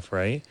stuff,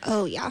 right?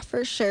 Oh, yeah,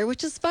 for sure.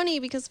 Which is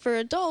funny because for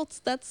adults,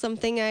 that's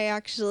something I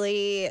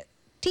actually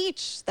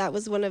teach. That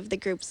was one of the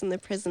groups in the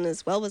prison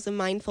as well, was a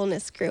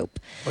mindfulness group.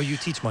 Oh, you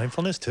teach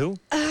mindfulness too?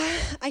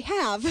 I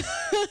have.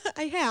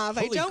 I have.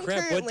 Holy I don't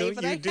crap, currently, what don't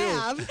but you I do?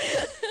 have.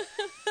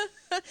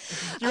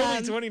 You're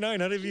only 29.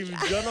 How have you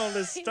done all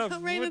this stuff? I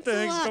know, right? What It's the a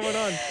heck's lot. going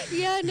on?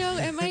 Yeah, no,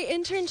 at my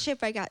internship,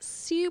 I got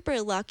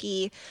super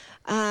lucky.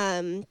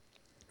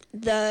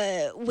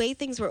 The way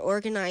things were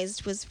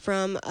organized was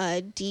from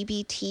a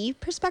DBT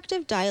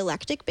perspective,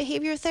 dialectic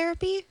behavior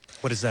therapy.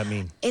 What does that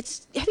mean? Have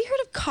you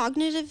heard of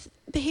cognitive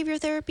behavior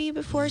therapy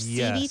before?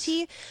 Yes.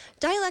 CBT?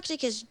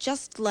 Dialectic is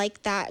just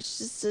like that. It's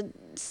just a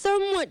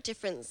somewhat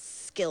different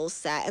skill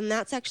set, and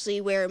that's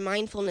actually where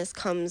mindfulness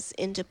comes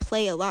into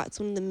play a lot. It's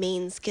one of the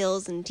main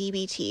skills in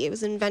DBT. It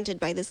was invented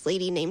by this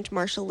lady named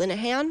Marsha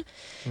Linehan.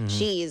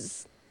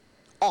 She's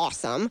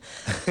awesome.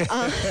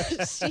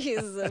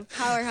 She's a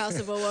powerhouse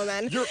of a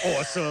woman. You're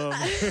awesome.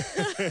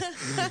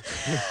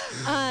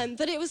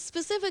 But it was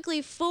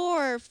specifically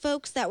for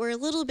folks that were a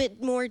little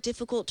bit more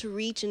difficult to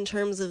reach in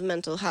terms of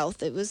mental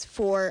health. It was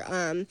for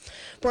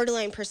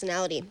borderline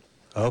personality.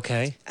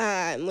 Okay.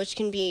 Which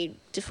can be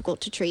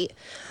difficult to treat.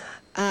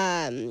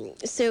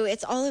 So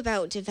it's all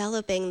about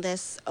developing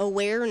this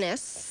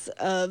awareness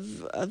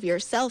of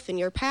yourself and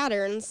your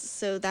patterns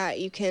so that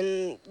you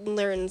can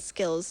learn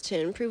skills to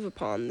improve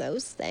upon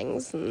those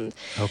things. And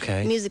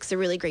Okay. music's a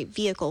really great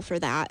vehicle for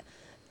that,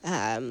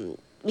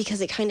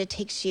 because it kind of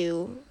takes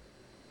you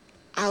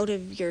out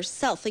of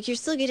yourself. Like, you're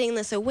still getting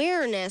this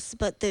awareness,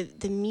 but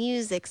the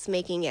music's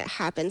making it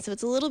happen. So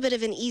it's a little bit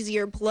of an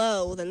easier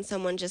blow than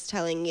someone just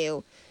telling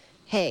you,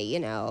 hey, you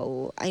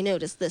know, I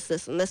noticed this,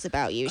 and this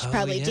about you. You should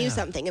probably do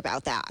something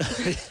about that.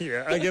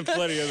 Yeah, I get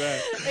plenty of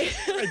that.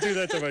 I do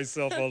that to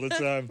myself all the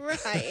time.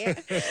 Right.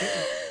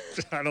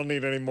 I don't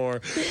need any more.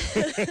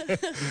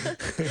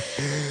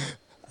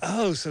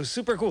 Oh, so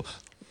super cool.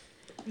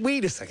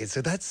 Wait a second.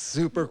 So that's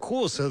super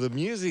cool. So the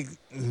music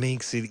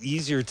makes it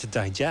easier to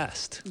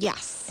digest.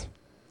 Yes,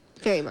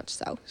 very much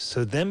so.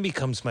 So then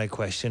becomes my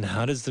question,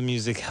 how does the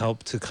music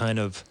help to kind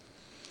of,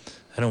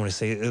 I don't want to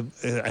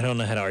say, I don't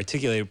know how to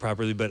articulate it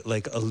properly, but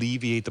like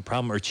alleviate the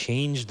problem or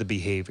change the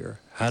behavior?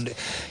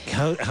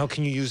 How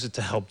can you use it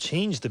to help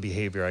change the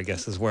behavior, I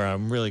guess, is where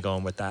I'm really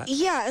going with that.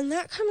 Yeah, and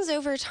that comes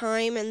over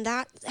time, and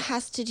that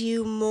has to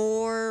do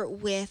more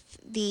with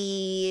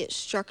the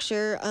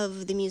structure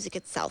of the music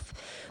itself,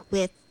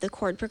 with the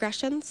chord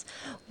progressions,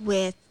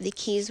 with the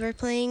keys we're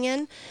playing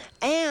in,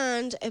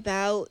 and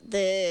about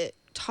the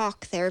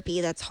talk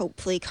therapy that's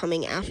hopefully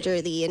coming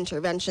after the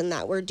intervention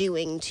that we're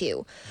doing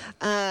too.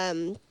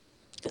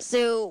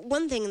 So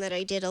one thing that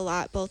I did a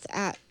lot, both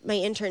at my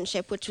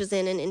internship, which was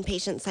in an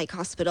inpatient psych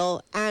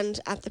hospital, and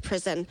at the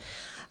prison,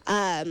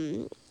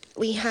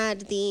 we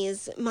had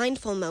these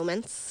mindful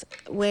moments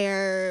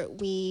where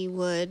we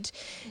would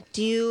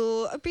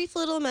do a brief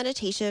little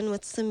meditation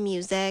with some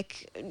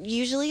music,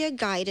 usually a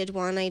guided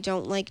one. I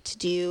don't like to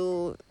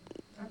do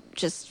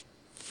just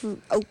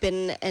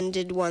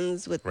open-ended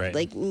ones with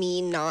like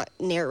me not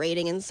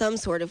narrating in some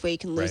sort of way. You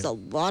can lose a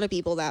lot of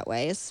people that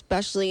way,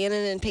 especially in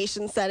an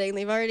inpatient setting.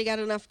 They've already got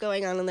enough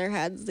going on in their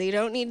heads. They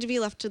don't need to be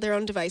left to their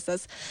own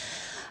devices.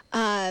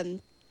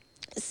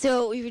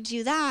 So we would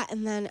do that,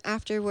 and then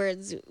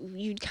afterwards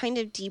you'd kind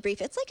of debrief.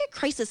 It's like a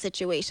crisis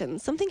situation.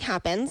 Something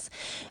happens,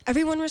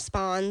 everyone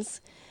responds,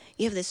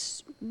 you have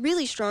this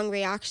really strong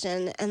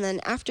reaction, and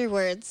then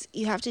afterwards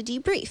you have to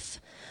debrief.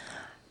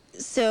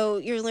 So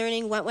you're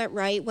learning what went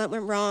right, what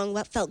went wrong,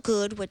 what felt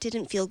good, what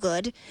didn't feel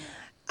good.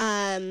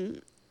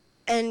 And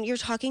you're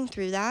talking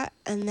through that.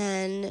 And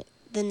then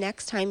the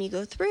next time you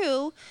go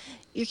through,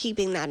 you're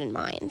keeping that in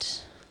mind.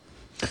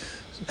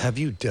 Have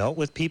you dealt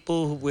with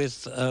people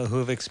with who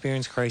have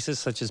experienced crisis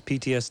such as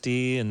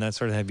PTSD and that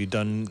sort of?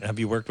 Have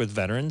you worked with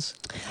veterans?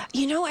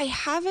 You know, I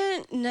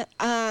haven't,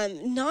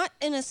 not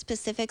in a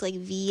specific like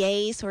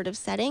VA sort of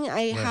setting.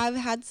 I have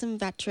had some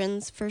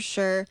veterans for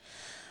sure.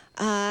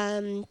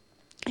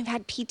 I've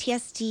had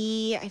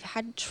PTSD, I've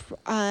had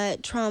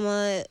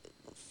trauma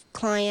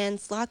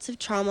clients, lots of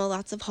trauma,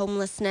 lots of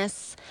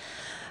homelessness,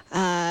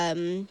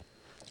 and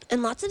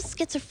lots of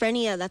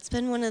schizophrenia. That's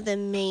been one of the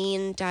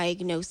main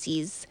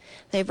diagnoses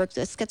that I've worked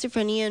with.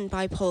 Schizophrenia and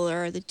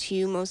bipolar are the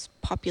two most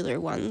popular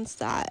ones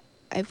that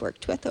I've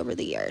worked with over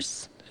the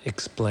years.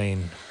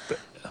 Explain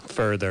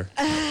further.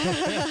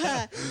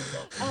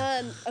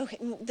 Okay,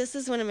 this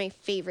is one of my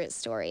favorite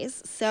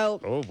stories.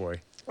 So, oh boy.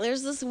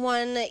 There's this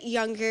one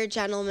younger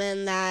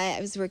gentleman that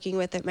I was working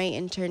with at my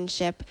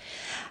internship,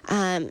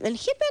 and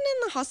he'd been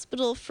in the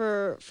hospital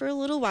for a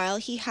little while.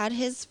 He had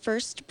his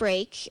first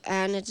break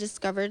and had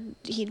discovered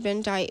he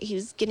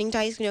was getting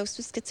diagnosed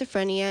with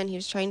schizophrenia, and he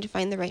was trying to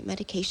find the right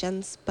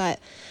medications, but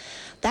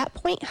that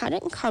point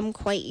hadn't come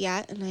quite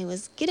yet, and I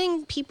was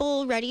getting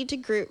people ready to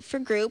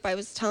group. I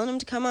was telling him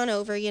to come on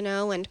over, you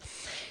know, and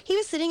he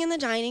was sitting in the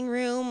dining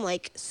room,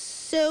 like,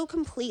 so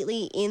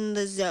completely in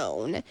the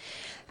zone.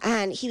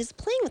 And he was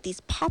playing with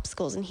these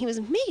popsicles, and he was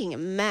making a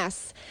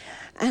mess.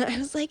 And I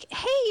was like,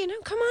 hey, you know,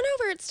 come on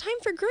over. It's time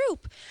for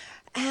group.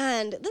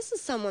 And this is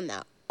someone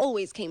that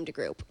always came to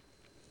group.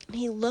 And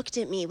he looked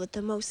at me with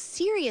the most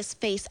serious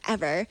face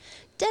ever,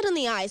 dead in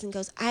the eyes, and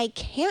goes, I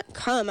can't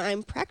come.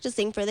 I'm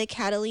practicing for the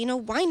Catalina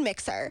wine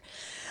mixer.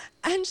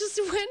 And just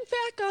went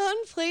back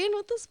on playing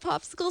with those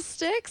popsicle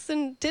sticks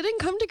and didn't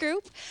come to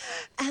group.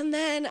 And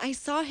then I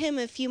saw him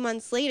a few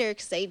months later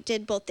because I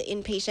did both the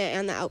inpatient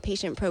and the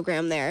outpatient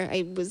program there.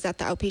 I was at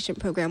the outpatient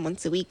program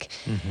once a week,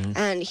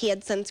 and he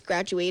had since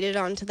graduated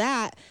onto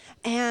that.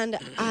 And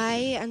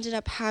I ended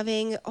up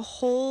having a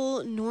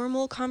whole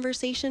normal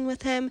conversation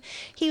with him.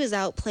 He was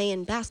out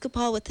playing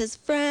basketball with his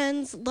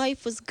friends.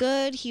 Life was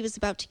good. He was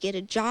about to get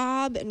a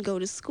job and go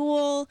to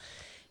school.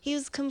 He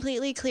was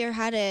completely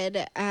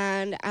clear-headed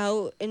and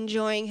out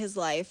enjoying his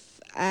life.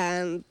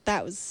 and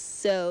that was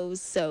so,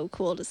 so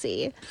cool to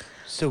see.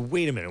 So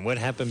wait a minute, what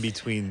happened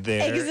between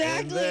there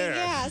and there?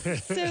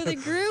 Yes. So the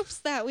groups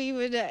that we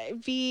would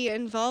be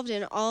involved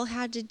in all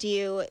had to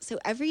do, so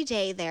every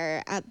day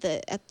there at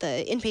the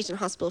inpatient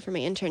hospital for my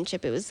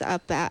internship, it was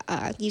up at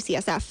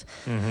UCSF.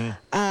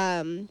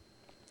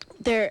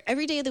 There,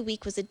 every day of the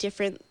week was a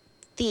different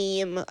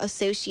theme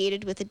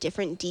associated with a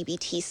different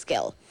DBT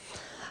skill.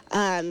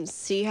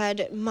 So you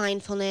had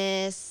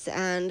mindfulness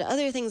and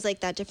other things like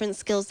that, different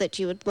skills that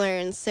you would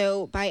learn.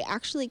 So by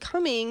actually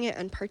coming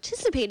and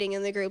participating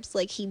in the groups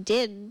like he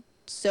did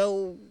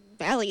so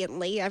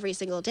valiantly every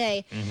single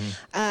day,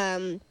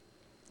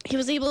 he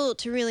was able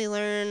to really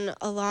learn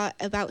a lot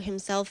about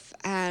himself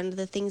and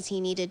the things he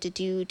needed to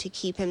do to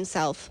keep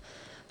himself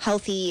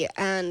healthy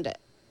and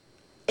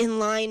in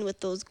line with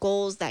those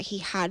goals that he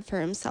had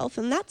for himself.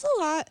 And that's a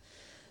lot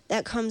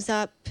that comes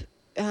up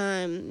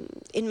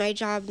in my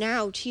job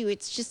now too.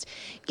 It's just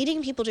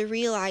getting people to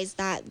realize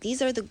that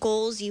these are the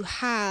goals you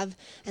have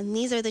and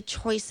these are the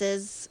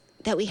choices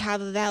that we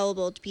have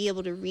available to be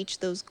able to reach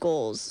those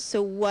goals.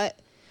 So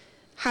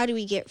how do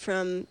we get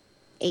from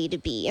A to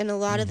B? And a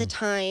lot of the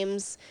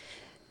times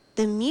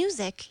the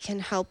music can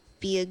help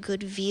be a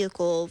good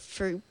vehicle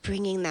for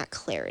bringing that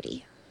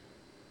clarity.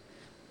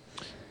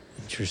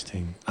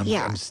 Interesting.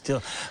 I'm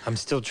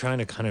still trying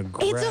to kind of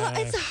grasp.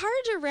 It's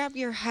hard to wrap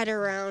your head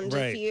around.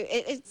 Right.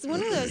 It's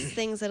one of those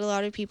things that a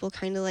lot of people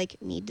kind of like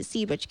need to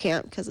see, but you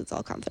can't because it's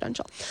all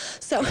confidential.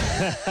 So.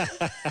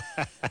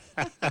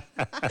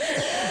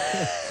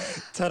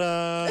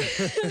 Ta-da!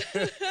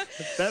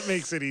 That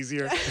makes it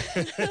easier.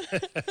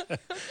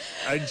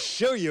 I'd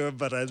show you,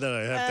 but then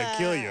I have to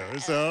kill you.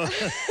 So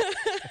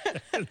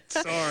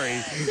sorry.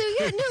 So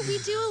we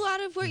do a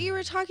lot of what you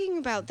were talking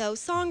about, though.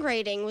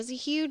 Songwriting was a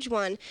huge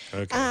one.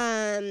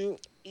 Okay.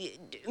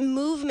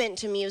 Movement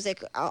to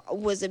music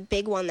was a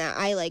big one that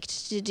I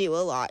liked to do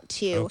a lot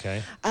too.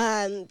 Okay.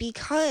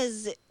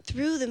 Because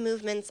through the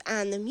movements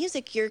and the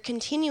music, you're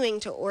continuing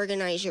to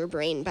organize your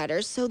brain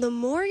better. So the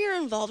more you're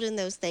involved in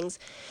those things,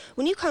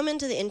 when you come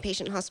into the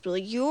inpatient hospital,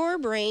 your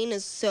brain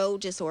is so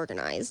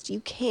disorganized.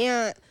 You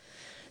can't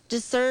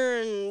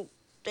discern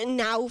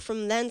now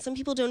from then. Some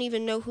people don't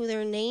even know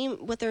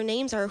what their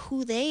names are,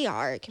 who they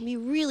are. It can be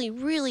really,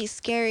 really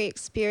scary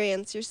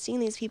experience. You're seeing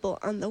these people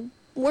on the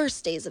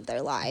worst days of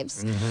their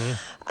lives.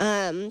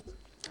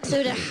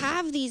 So to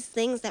have these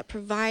things that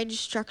provide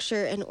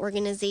structure and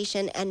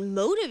organization and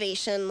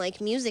motivation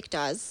like music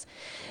does,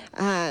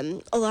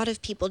 a lot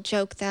of people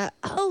joke that,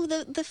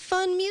 the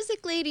fun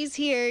music lady's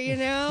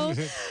here,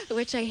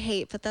 which I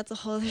hate, but that's a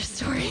whole other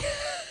story.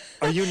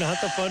 Are you not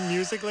the fun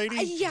music lady?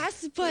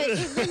 Yes, but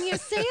when you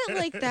say it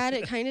like that,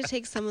 it kind of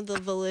takes some of the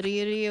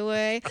validity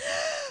away.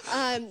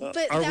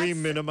 But are we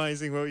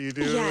minimizing what you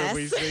do when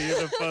we say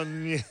you're the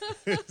fun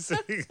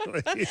music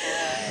lady?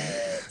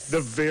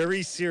 The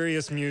very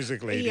serious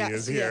music lady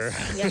is here.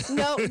 Yes.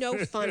 No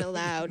fun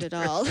allowed at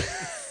all.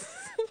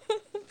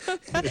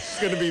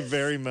 It's going to be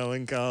very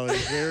melancholy.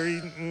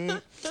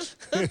 There'll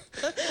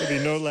be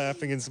no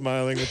laughing and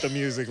smiling with the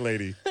music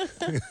lady.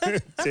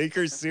 Take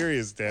her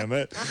serious, damn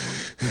it.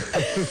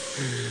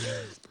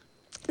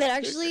 That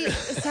actually,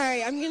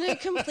 sorry, I'm going to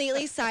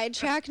completely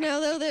sidetrack now,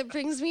 though. That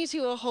brings me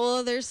to a whole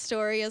other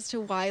story as to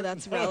why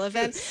that's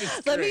relevant.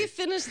 Let me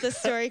finish this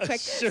story quick.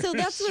 So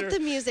that's what the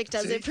music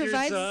does. Take it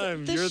provides your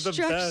time. the You're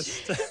structure. The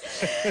best.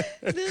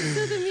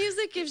 So the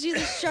music gives you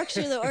the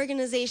structure, the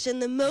organization,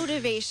 the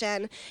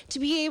motivation to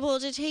be able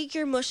to take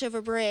your mush of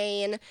a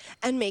brain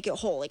and make it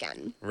whole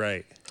again.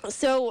 Right.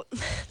 So,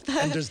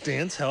 and does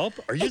dance help?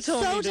 Are you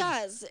telling me? So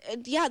does.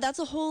 Yeah, that's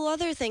a whole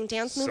other thing.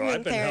 Dance movement So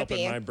I've been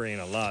therapy. helping my brain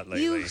a lot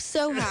lately. You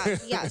so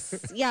have,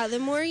 yes. Yeah, the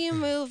more you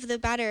move, the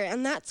better.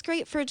 And that's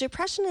great for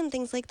depression and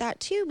things like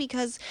that, too,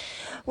 because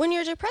when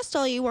you're depressed,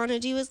 all you want to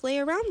do is lay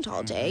around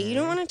all day. You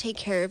don't want to take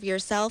care of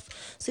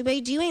yourself. So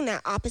by doing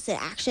that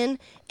opposite action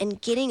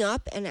and getting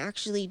up and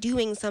actually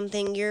doing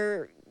something,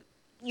 you're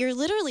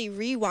literally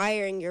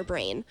rewiring your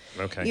brain.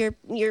 Okay.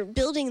 You're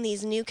building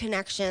these new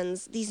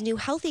connections, these new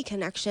healthy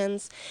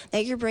connections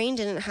that your brain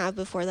didn't have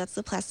before. That's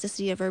the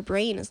plasticity of our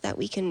brain, is that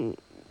we can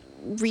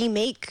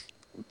remake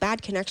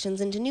bad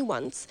connections into new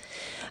ones.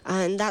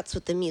 And that's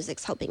what the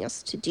music's helping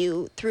us to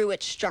do through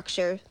its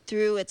structure,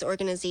 through its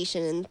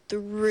organization, and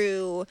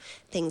through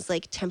things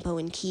like tempo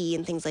and key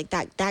and things like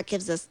that. That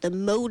gives us the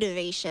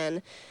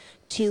motivation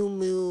to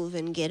move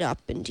and get up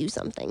and do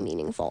something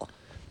meaningful.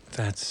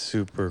 That's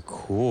super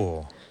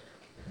cool.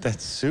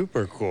 That's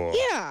super cool.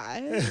 Yeah,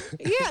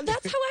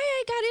 that's how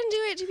I got into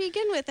it to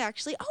begin with,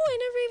 actually. Oh, I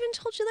never even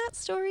told you that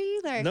story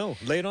either. No,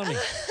 lay it on me. I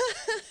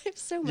have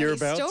so many You're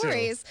about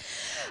stories.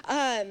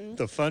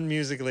 The fun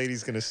music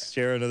lady's going to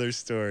share another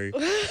story. So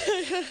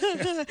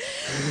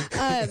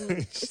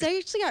I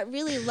actually got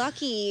really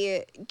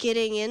lucky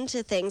getting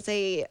into things.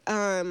 When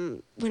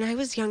I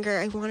was younger,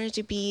 I watched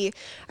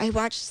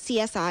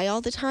CSI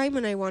all the time,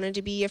 and I wanted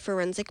to be a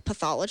forensic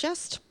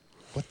pathologist.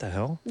 What the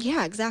hell?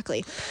 Yeah,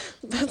 exactly.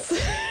 That's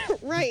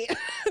right.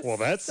 Well,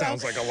 that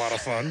sounds like a lot of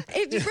fun.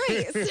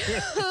 Right.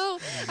 So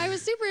I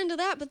was super into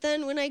that. But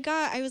then when I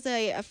was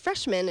a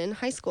freshman in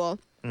high school.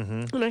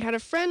 Mm-hmm. And I had a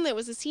friend that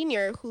was a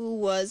senior who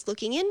was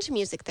looking into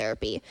music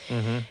therapy.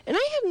 Mm-hmm. And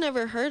I had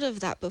never heard of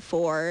that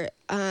before.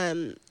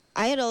 I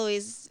had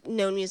always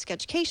known music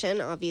education.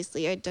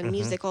 Obviously, I'd done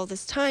music all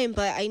this time,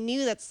 but I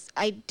knew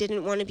I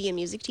didn't want to be a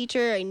music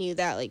teacher. I knew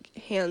that, like,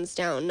 hands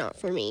down, not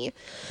for me.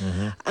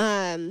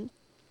 Mm-hmm.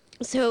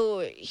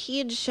 So he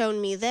had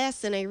shown me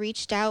this, and I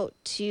reached out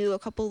to a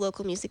couple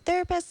local music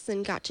therapists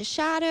and got to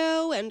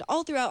shadow. And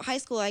all throughout high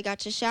school, I got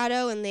to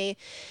shadow, and they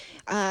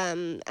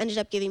ended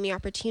up giving me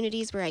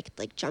opportunities where I could,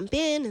 like, jump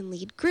in and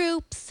lead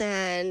groups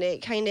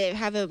and kind of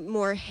have a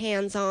more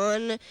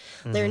hands-on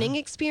learning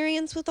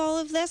experience with all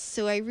of this.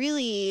 So I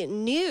really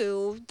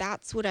knew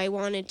that's what I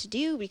wanted to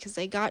do because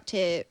I got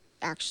to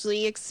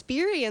actually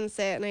experience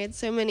it, and I had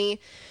so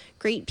many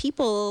great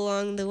people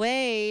along the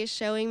way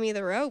showing me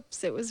the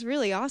ropes. It was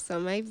really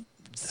awesome. I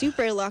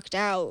super lucked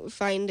out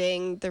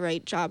finding the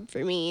right job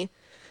for me.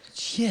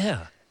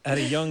 Yeah. At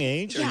a young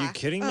age? Yeah. Are you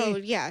kidding me? Oh,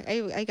 yeah.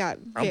 I got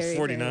very, I'm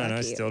 49. very I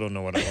lucky. still don't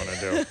know what I want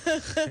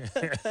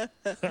to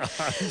do.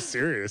 I'm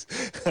serious.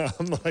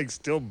 I'm like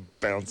still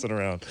bouncing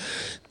around.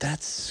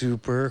 That's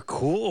super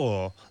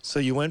cool.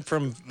 So you went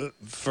from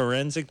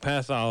forensic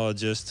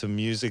pathologist to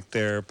music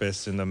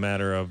therapist in the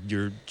matter of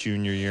your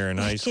junior year in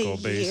high school,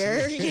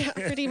 basically. Yeah,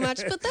 pretty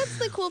much. But that's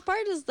the cool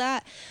part is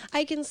that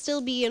I can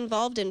still be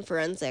involved in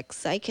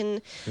forensics. I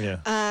can...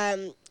 Yeah.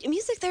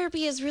 Music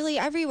therapy is really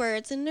everywhere.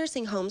 It's in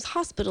nursing homes,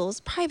 hospitals,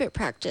 private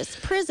practice,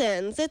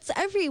 prisons. It's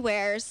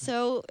everywhere.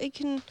 So it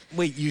can...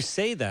 Wait, you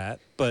say that,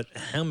 but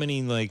how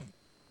many, like,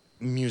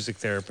 music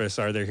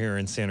therapists are there here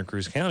in Santa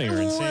Cruz County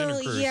or in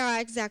Santa Cruz? Yeah,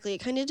 exactly. It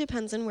kind of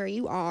depends on where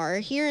you are.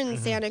 Here in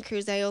Santa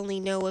Cruz, I only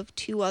know of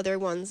 2 other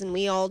ones, and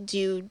we all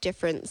do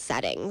different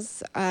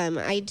settings.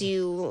 I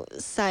do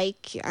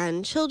psych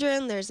and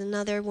children. There's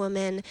another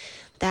woman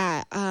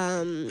that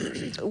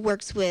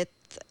works with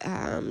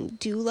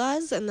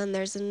doulas, and then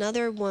there's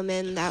another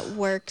woman that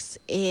works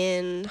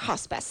in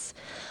hospice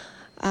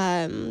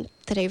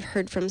that I've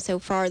heard from so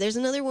far. There's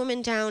another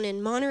woman down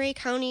in Monterey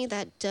County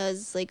that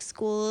does like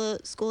school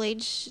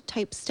age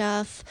type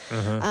stuff.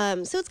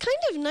 So it's kind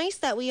of nice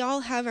that we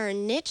all have our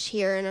niche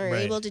here and are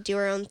able to do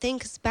our own thing,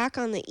 because back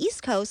on the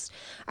East Coast,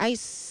 I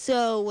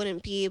so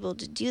wouldn't be able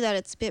to do that.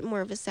 It's a bit more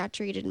of a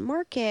saturated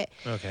market.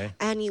 Okay.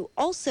 And you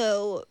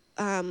also...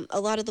 a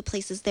lot of the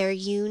places there,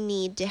 you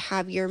need to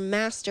have your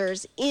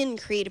master's in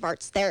creative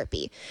arts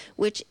therapy,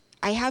 which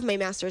I have my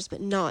master's,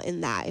 but not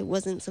in that. It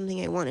wasn't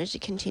something I wanted to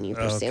continue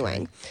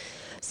pursuing. Okay.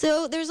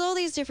 So there's all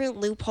these different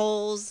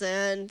loopholes,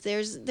 and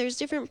there's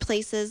different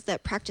places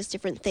that practice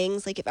different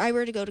things. Like if I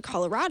were to go to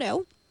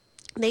Colorado,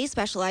 they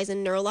specialize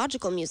in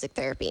neurological music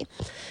therapy,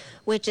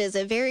 which is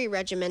a very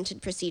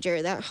regimented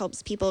procedure that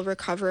helps people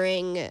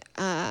recovering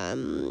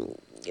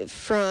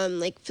from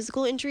like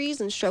physical injuries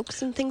and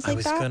strokes and things like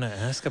that. I was going to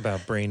ask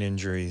about brain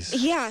injuries.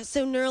 Yeah,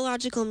 so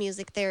neurological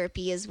music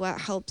therapy is what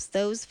helps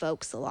those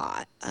folks a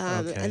lot.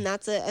 And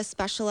that's a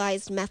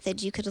specialized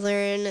method you could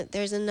learn.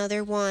 There's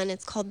another one,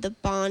 it's called the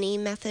Bonnie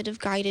method of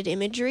guided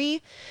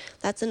imagery.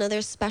 That's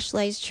another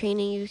specialized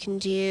training you can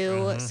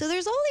do. So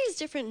there's all these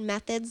different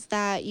methods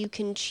that you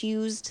can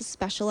choose to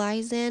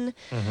specialize in.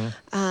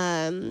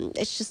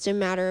 It's just a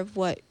matter of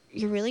what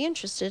you're really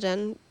interested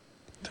in.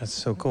 That's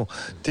so cool.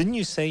 Didn't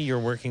you say you're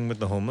working with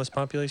the homeless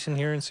population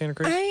here in Santa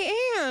Cruz?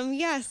 I am,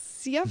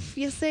 yes. Yep,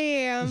 yes I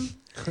am.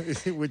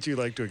 Would you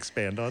like to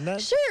expand on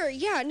that? Sure,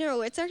 yeah,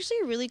 no, it's actually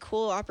a really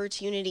cool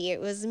opportunity. It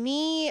was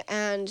me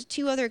and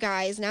 2 other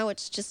guys. Now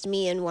it's just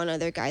me and 1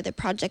 other guy. The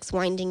project's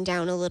winding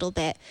down a little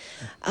bit.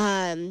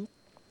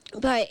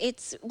 But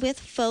it's with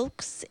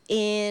folks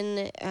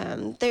in,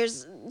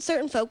 there's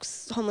certain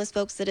folks, homeless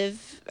folks, that have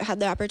had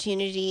the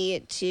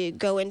opportunity to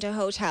go into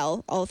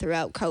hotel all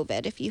throughout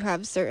COVID. If you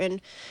have certain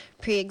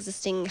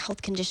pre-existing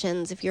health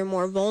conditions, if you're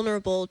more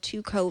vulnerable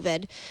to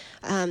COVID,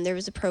 there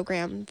was a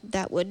program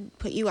that would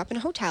put you up in a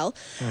hotel.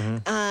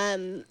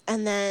 And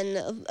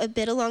then a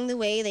bit along the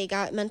way, they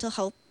got mental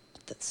health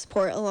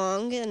support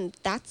along, and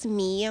that's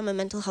me. I'm a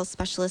mental health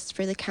specialist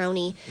for the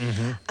county.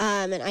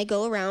 And I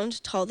go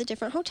around to all the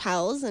different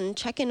hotels and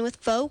check in with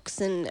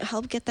folks and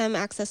help get them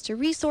access to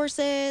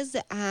resources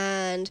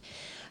and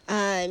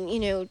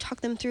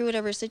talk them through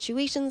whatever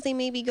situations they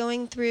may be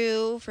going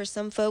through. For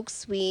some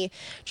folks, we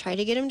try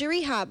to get them to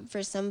rehab.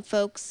 For some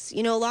folks,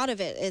 a lot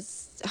of it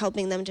is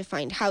helping them to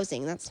find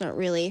housing. That's not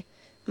really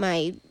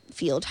my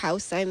field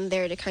house. I'm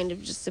there to kind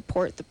of just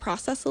support the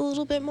process a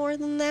little bit more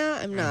than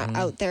that. I'm not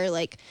out there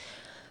like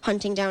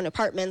hunting down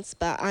apartments,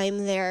 but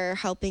I'm there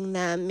helping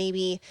them.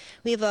 Maybe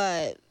we have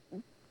a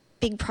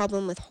big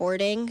problem with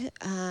hoarding,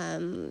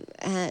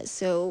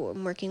 so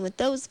I'm working with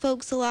those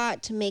folks a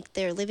lot to make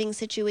their living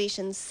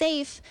situations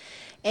safe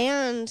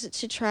and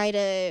to try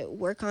to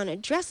work on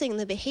addressing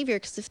the behavior,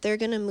 because if they're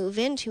going to move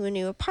into a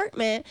new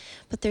apartment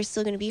but they're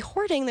still going to be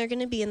hoarding, they're going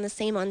to be in the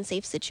same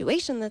unsafe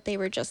situation that they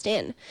were just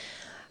in.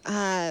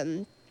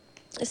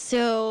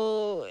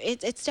 So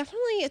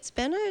it's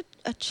been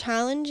a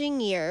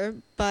challenging year,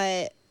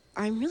 but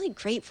I'm really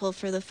grateful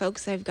for the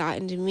folks I've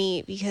gotten to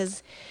meet,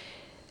 because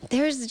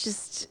there's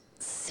just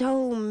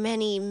so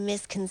many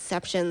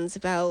misconceptions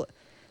about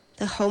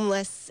the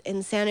homeless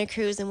in Santa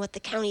Cruz and what the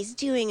county's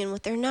doing and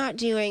what they're not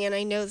doing. And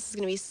I know this is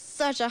going to be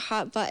such a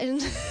hot button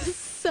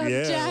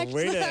subject. Yeah,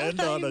 way to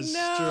end on a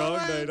strong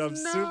night. I'm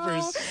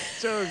super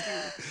stoked.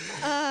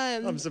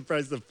 I'm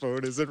surprised the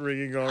phone isn't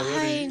ringing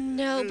already. I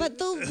know, but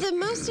the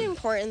most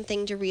important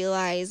thing to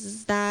realize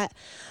is that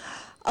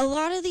a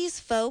lot of these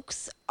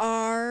folks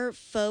are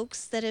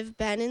folks that have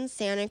been in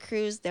Santa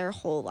Cruz their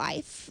whole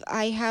life.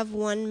 I have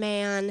one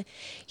man,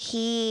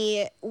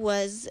 he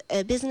was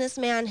a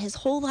businessman his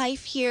whole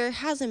life here,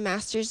 has a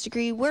master's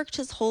degree, worked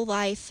his whole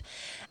life,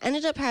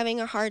 ended up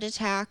having a heart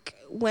attack,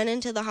 went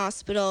into the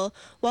hospital.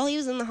 While he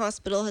was in the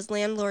hospital, his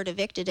landlord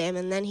evicted him,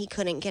 and then he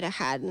couldn't get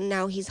ahead, and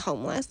now he's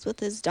homeless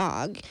with his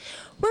dog.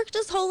 Worked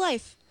his whole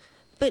life,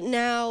 but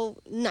now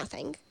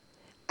nothing.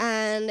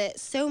 And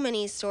so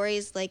many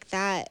stories like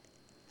that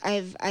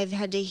I've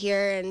had to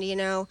hear, and it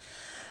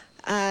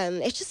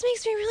just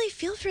makes me really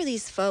feel for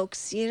these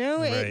folks.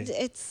 Right.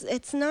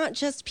 It's not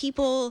just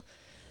people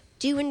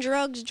doing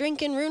drugs,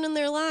 drinking, ruining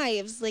their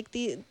lives. Like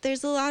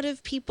there's a lot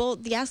of people.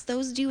 Yes,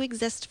 those do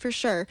exist for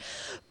sure,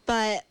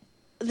 but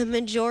the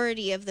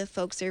majority of the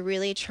folks are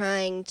really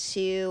trying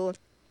to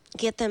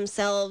get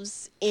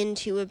themselves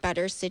into a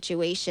better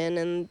situation,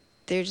 and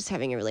they're just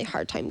having a really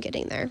hard time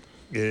getting there.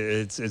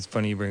 It's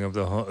funny you bring up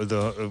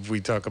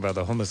we talk about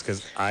the homeless,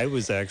 because I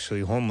was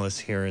actually homeless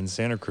here in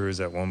Santa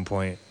Cruz at one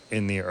point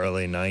in the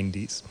early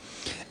 90s.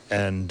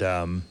 And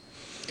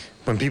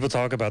when people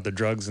talk about the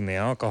drugs and the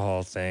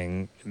alcohol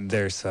thing,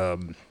 there's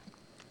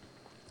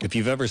if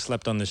you've ever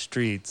slept on the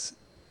streets,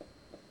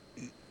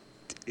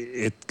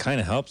 it kind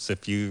of helps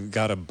if you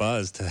got a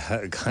buzz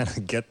to kind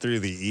of get through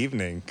the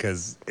evening,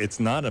 because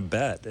it's not a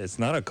bed. It's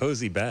not a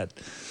cozy bed.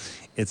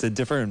 It's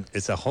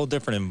a whole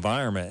different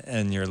environment,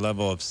 and your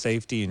level of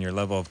safety and your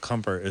level of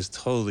comfort is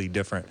totally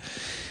different.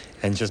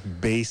 And just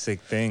basic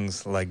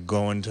things like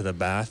going to the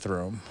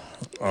bathroom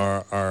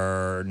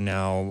are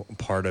now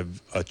part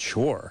of a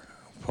chore,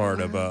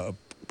 part of a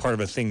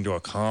thing to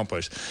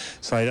accomplish.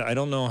 So I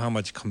don't know how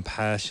much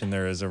compassion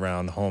there is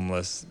around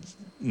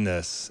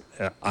homelessness.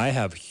 I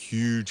have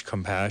huge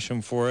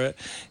compassion for it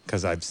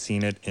because I've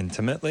seen it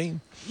intimately.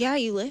 Yeah,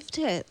 you lived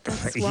it.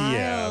 That's wild.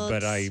 Yeah,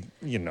 but it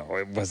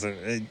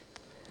wasn't.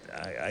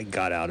 I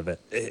got out of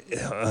it.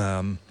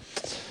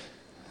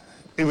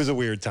 It was a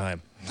weird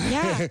time.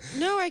 Yeah.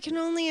 No, I can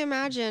only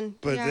imagine.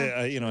 But yeah,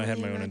 I had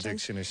my own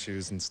addiction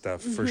issues and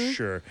stuff for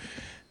sure.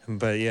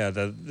 But yeah,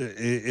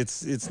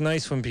 it's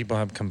nice when people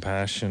have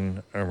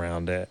compassion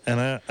around it.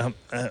 And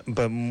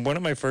but one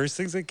of my first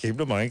things that came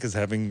to mind, because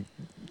having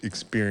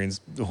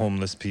experienced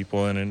homeless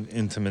people in an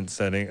intimate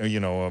setting, a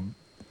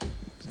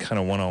kind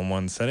of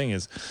one-on-one setting,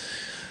 is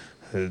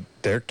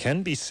there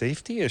can be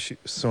safety issues.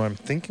 So I'm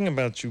thinking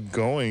about you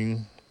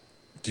going.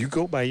 Do you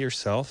go by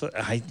yourself?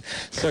 Sorry,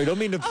 I don't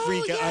mean to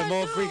freak out. I'm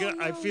all freaking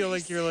out. I feel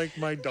like you're like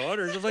my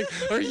daughters. I'm like,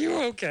 are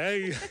you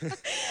okay?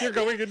 You're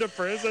going into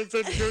prisons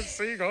and you're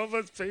seeing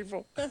homeless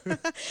people. No. No,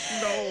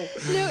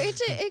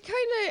 it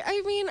kind of,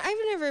 I mean, I've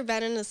never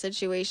been in a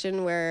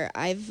situation where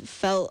I've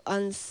felt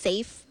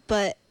unsafe,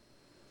 but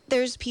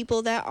there's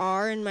people that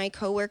are, and my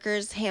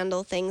coworkers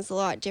handle things a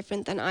lot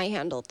different than I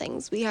handle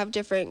things. We have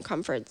different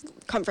comfort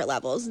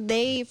levels.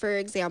 They, for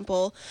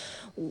example,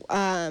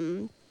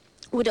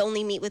 would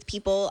only meet with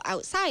people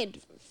outside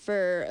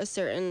for a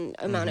certain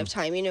amount of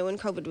time, when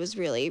COVID was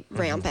really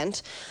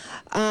rampant.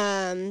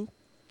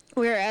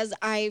 Whereas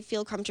I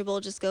feel comfortable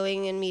just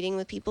going and meeting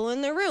with people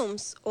in their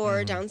rooms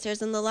or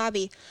downstairs in the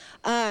lobby.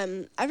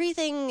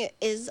 Everything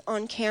is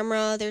on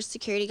camera. There's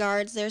security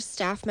guards, there's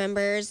staff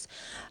members.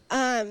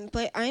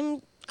 But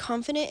I'm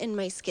confident in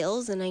my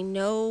skills, and I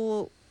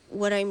know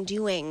what I'm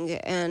doing,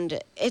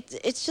 and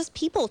it's just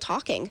people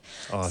talking.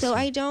 Awesome. So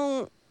I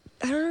don't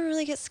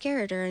really get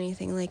scared or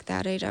anything like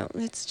that. I don't.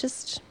 It's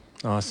just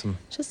awesome.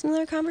 Just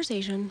another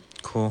conversation.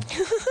 Cool.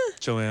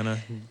 Joanna,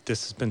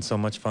 this has been so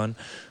much fun,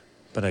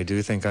 but I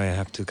do think I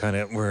have to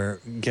we're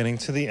getting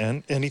to the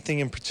end. Anything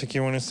in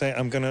particular you want to say?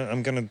 I'm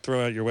gonna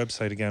throw out your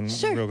website again.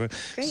 Sure. Real quick.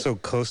 Great. So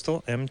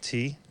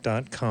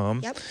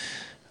coastalmt.com. Yep.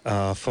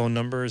 Phone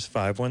number is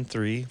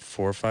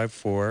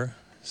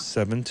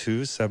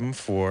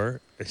 513-454-7274.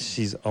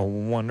 She's a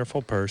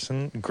wonderful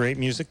person. Great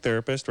music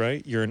therapist,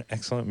 right? You're an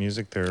excellent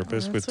music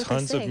therapist with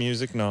tons of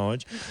music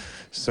knowledge.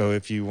 So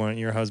if you want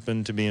your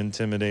husband to be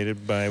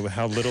intimidated by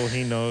how little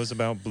he knows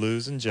about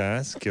blues and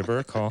jazz, give her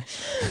a call.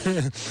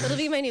 It'll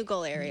be my new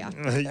goal area.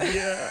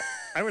 Yeah.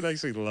 I would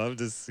actually love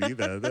to see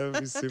that. That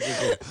would be super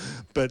cool.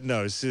 But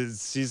no,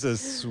 she's a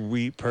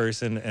sweet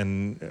person,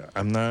 and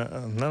I'm not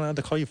allowed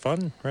to call you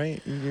fun,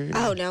 right?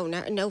 Oh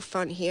no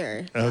fun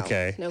here.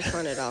 Okay. No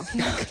fun at all.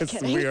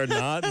 Because we are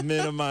not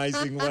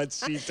minimizing what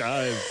she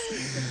does.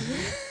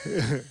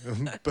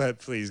 But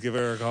please give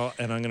her a call,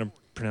 and I'm gonna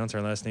pronounce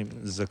her last name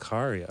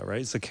Zaccaria,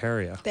 right?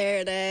 Zaccaria. There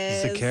it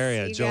is.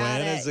 Zaccaria. You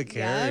Joanna got it.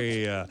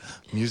 Zaccaria. Yep.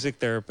 Music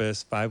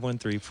therapist,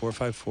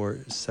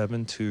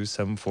 513-454-7274.